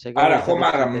წაგიყვანს ეგ. არა, ხომ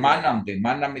არა,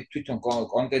 მანამდე თვითონ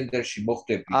კონტენდერში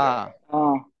მოხდები.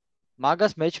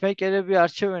 მაგას მეჩმეიკერები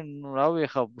არჩევენ, რავი,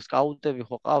 ხა სკაუტები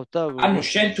ხო ყავთ და ანუ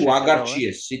შენ თუ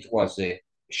აგარჩიეს სიტყვაზე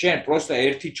შენ პროსტა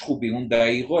ერთი ჩხუბი უნდა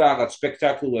იყო რაღაც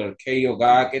სპექტაკულარ KO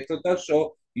გააკეთო და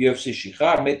UFC-ში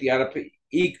ხარ მეტი არაფერი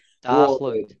იქ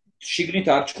დაახლოებით შიგნით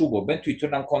არ ჩხუბობენ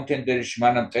თვითონ ამ კონტენდერში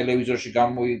მანამ ტელევიზორში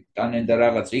გამოიტანენ და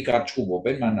რაღაც იქ არ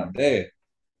ჩხუბობენ მანამდე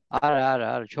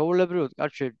არა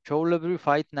ჩაულებრივი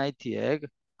fight night-ია ეგ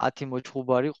 10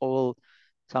 მოჩხუბარი ყოველ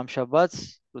სამშაბათს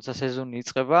როცა სეზონი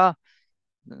იწყება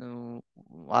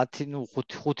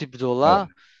 5 ბრძოლა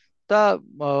და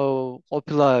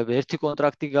ყოფილა ერთი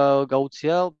კონტრაქტი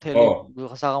გაუცია მთელი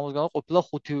საღამოს გამო ყოფილა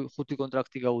 5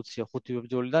 კონტრაქტი გაუცია 5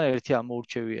 ბრძოლიდან ერთი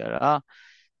ამოურჩევია რა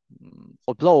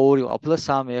ყოფილა 2, ყოფილა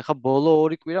 3. ეხა ბოლო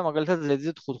 2 კვირა მაგალითად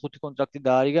ზედიზედ 5 კონტრაქტი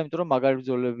დაარიგა, იმიტომ რომ მაგარი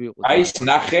ბრძოლები იყო. აი ეს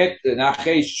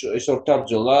ნახე ის ორთა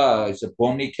ბრძოლა, ეს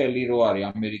ბონიკელი რო არის,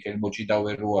 ამერიკელი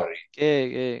მოჭიდავე რო არის. კი.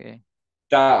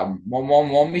 და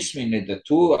მომისმინე და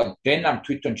თუ დენამ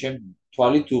თვითონ ჩემ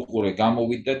თვალით უყურე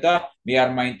გამოვიდა და მე არ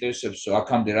მაინტერესებს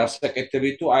აქამდე რა საკეთები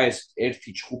თუ აი ეს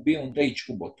ერთი ჩხუბი უნდა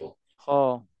იჩხუბოთო. ხო.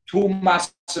 თუ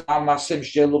მასე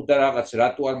მსჯელობდა რაღაც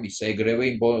რატო არ მისცა ეგრევე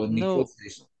იმ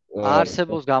ნიკოსის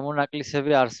არსებობს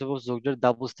გამონაკლისები, არსებობს ზოგჯერ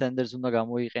double standards უნდა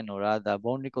გამოიყენო რა და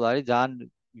ბონიკოლ არის ძალიან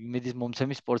იმედის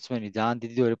მომცემი სპორტსმენი, ძალიან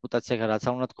დიდი რეპუტაცია აქვს, რაც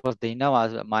არ უნდა თქვას დეინამ,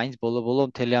 მაინც ბოლო-ბოლო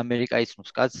მთელი ამერიკა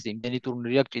იცნობს კაცს, იმდენი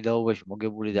ტურნირი აქვს ჭიდაობაში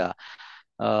მოგებული და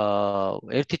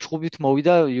ერთი ჩხუბით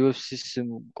მოვიდა UFC-ს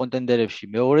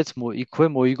კონტენდერებში, მეორეც იქვე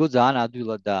მოიგო ძალიან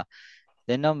ადვილად და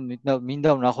დენამ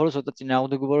მინდა ვნახო რომ ცოტა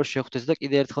წინააღმდეგობა რომ შეხვდეს და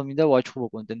კიდე ერთხელ მინდა ვაჩხუბო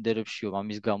კონტენდერებშიო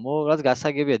ამის გამო, რაც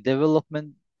გასაგებია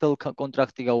developmental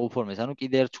კონტრაქტი გაუფორმეს, ანუ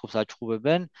კიდე ერთ ჩხუბს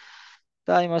აჩხუბებენ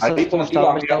და იმასაც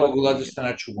ამირანოგულაძესთან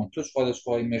აჩუბონ თუ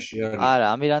სხვადასხვა იმაში არის. არა,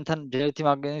 ამირანთან ერთი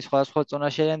მაგენი სხვადასხვა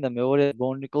ზონაში არიან და მეორე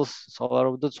ბონიკოლს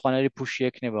სავარაუდოდ სხვანაირი ფუში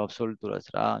ექნება აბსოლუტურად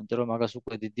რა, იმიტომ რომ მაგას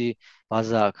უკვე დიდი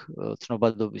ბაზა აქვს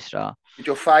ცნობადობის რა.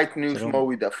 ბიჭო, Fight News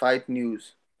მოვიდა, Fight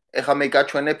News. ეხლა მე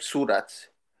გაჩვენებ სურათს.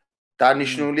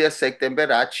 დანიშნულია სექტემბერ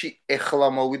 10-ში, ეხლა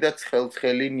მოვიდა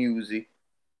ცხელ-ცხელი ნიუზი.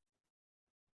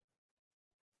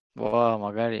 ვა,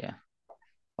 მაგარია.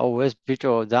 აუ ეს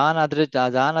ბიჭო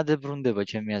ძალიან ადრე ბრუნდება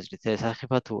ჩემი აზრით ეს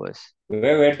ახიფათოა ეს.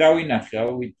 ვერ დავინახე,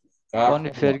 აუ კონი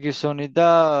ფერგისონი და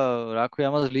რა ქვია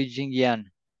ამას ლიჯინგიან.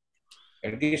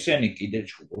 ფერგისონი კიდე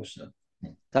ჩხუბობს.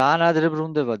 ძალიან ადრე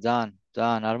ბრუნდება,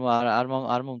 ძალიან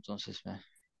არ მომწონს ეს მე.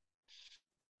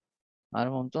 არ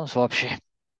მომწონს ვაფშე.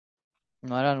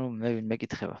 მაგრამ მე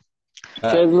მეკითხება.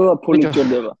 შეიძლება ფული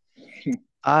ჭირდება.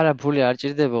 არა, ფული არ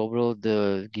ჭირდება, უბრალოდ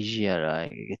გიჟია რა,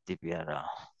 ეგეთი ტიპია რა.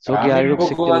 ზოგი არის რომ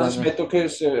სიკვდილის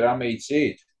მეტოქეს რამე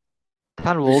იცით?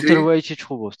 თან ვოლტერვეიჩი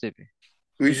ჩხუბობს ტიპი.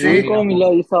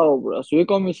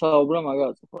 ზიკო მისაუბრა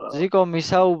მაგაზე ხო რა. ზიკო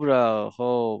მისაუბრა, ხო.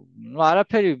 ნუ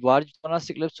არაფერი ვარჯი წონას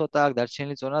იკლებს ცოტა აქ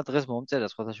დარჩენილი წონა დღეს მომწერა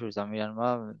სხვათა შორის ამიანმა.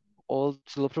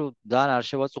 ყოველწილობ რომ ძალიან არ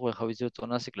შევაწუხე ხა ვიცი რომ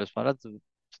წონას იკლებს, მაგრამ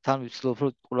თან ვიცილობ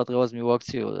რომ ყურადღებას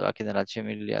მივაქციო აქედან რაც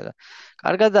შემიძლია და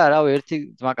კარგადაა რავი ერთი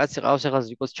მაკაცი ყავს ახლა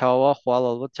ზიკოს ჩავა ხვალ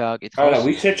ალბათ ჩააკითხავს. არა,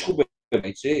 ვიც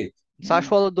ეჩხუბება იცით?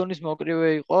 საშუალო დონის მოკრივე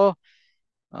იყო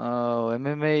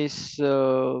MMA-ის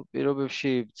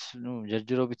პირობებში, ნუ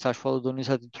ჯერჯერობით საშუალო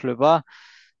დონისად ითვლება.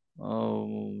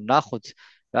 ნახოთ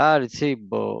რა არის იცი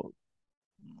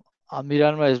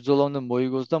ამირანმა ეს ბრძოლა უნდა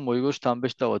მოიგოს და მოიგოს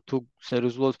შთამბეჭდავა თუ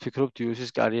სერიოზულად ვფიქრობთ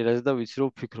UFC-ის კარიერაზე და ვიცი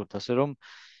რომ ვფიქრობთ ასე რომ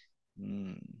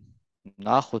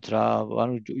ნახოთ რა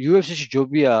ანუ UFC-ში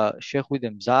ჯობია შეხვიდე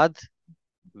მზად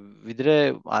ვიდრე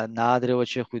ნაადრევად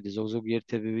შეხვიდე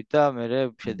ზოგიერთებივით და მე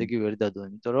შედეგი ვერ დადო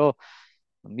იმიტომ რომ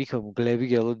მიქ გლები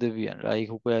გელოდებიან რა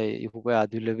იქ უკვე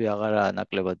ადვილები აღარა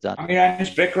ნაკლებად ძალიან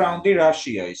ამირანის ბექგრაუნდი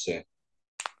რაშია ისე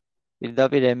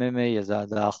პირდაპირ MMA-ია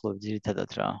დაახლოებით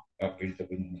ძირითადად რა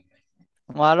პირდაპირ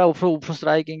მაგრამ უფრო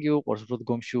სტრაიკინგი უყურს უფრო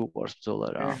დგომში უყურს ბრძოლა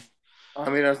რა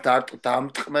ამირანს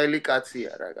დამტყმელი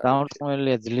კაცია რა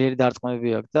დამტყმელია ძლიერი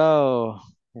დარტყმები აქვს და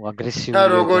აგრესიული და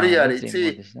როგორი არის იცი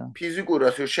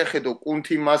ფიზიკურად შეხედო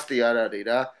კუნთი მასტი არ არის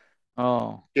რა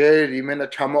ჯერ იმენა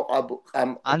ჩამოყაბ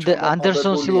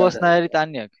ანდერსონ სილვასნაირი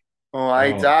ტანი აქვს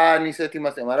აი ძალიან ისეთი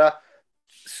მასტი მაგრამ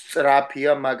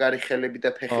სწრაფია მაგარი ხელები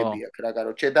და ფეხები აქვს რა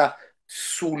გაროჩე და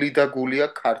სული და გული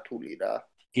აქვს ქართული რა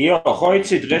გიო ხო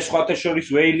იცი დღეს სხვათა შორის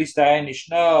ვეილის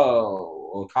დაენიშნა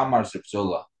კამარზე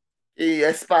ბრძოლა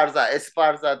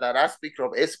ესპარზა და რას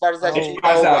ფიქრობ ესპარზაში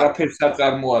არაფერს არ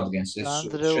წარმოადგენს ეს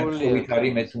შეხედვით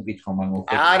არის მე თუ მკითხო მან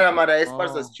მოხდა არა მაგრამ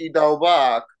ესპარზას ჭიდაობა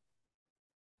აქვს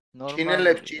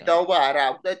ჩინელებს ჭიდაობა არა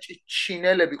აქვს და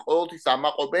ჩინელები ყოველთვის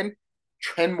ამაყობენ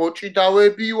ჩვენ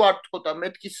მოჭიდავები ვართო და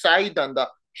მეთქი საიდან და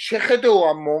შეხედო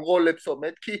ამ მონღოლებსო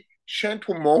მეთქი შენ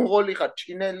თუ მონღოლი ხარ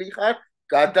ჩინელი ხარ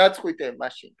გადაწყვიტე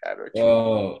მაშინ კაროჩი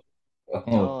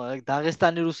ეგ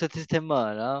დაღესტანი რუსეთის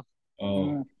თემაა რა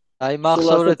აი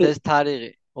მახსოვრეთ ეს თარიღი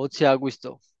 20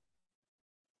 აგვისტო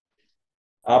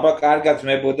აბა კარგად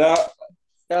მებოდა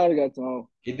კარგად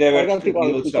კიდევ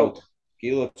ერთხელ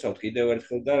გილოცავთ კიდევ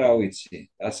ერთხელ და რა ვიცი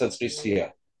დასაწყისია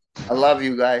I love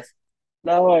you guys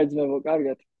დავაი ძმებო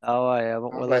კარგად დავაი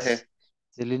აბა ყველა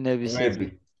ძილინების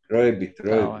დროებით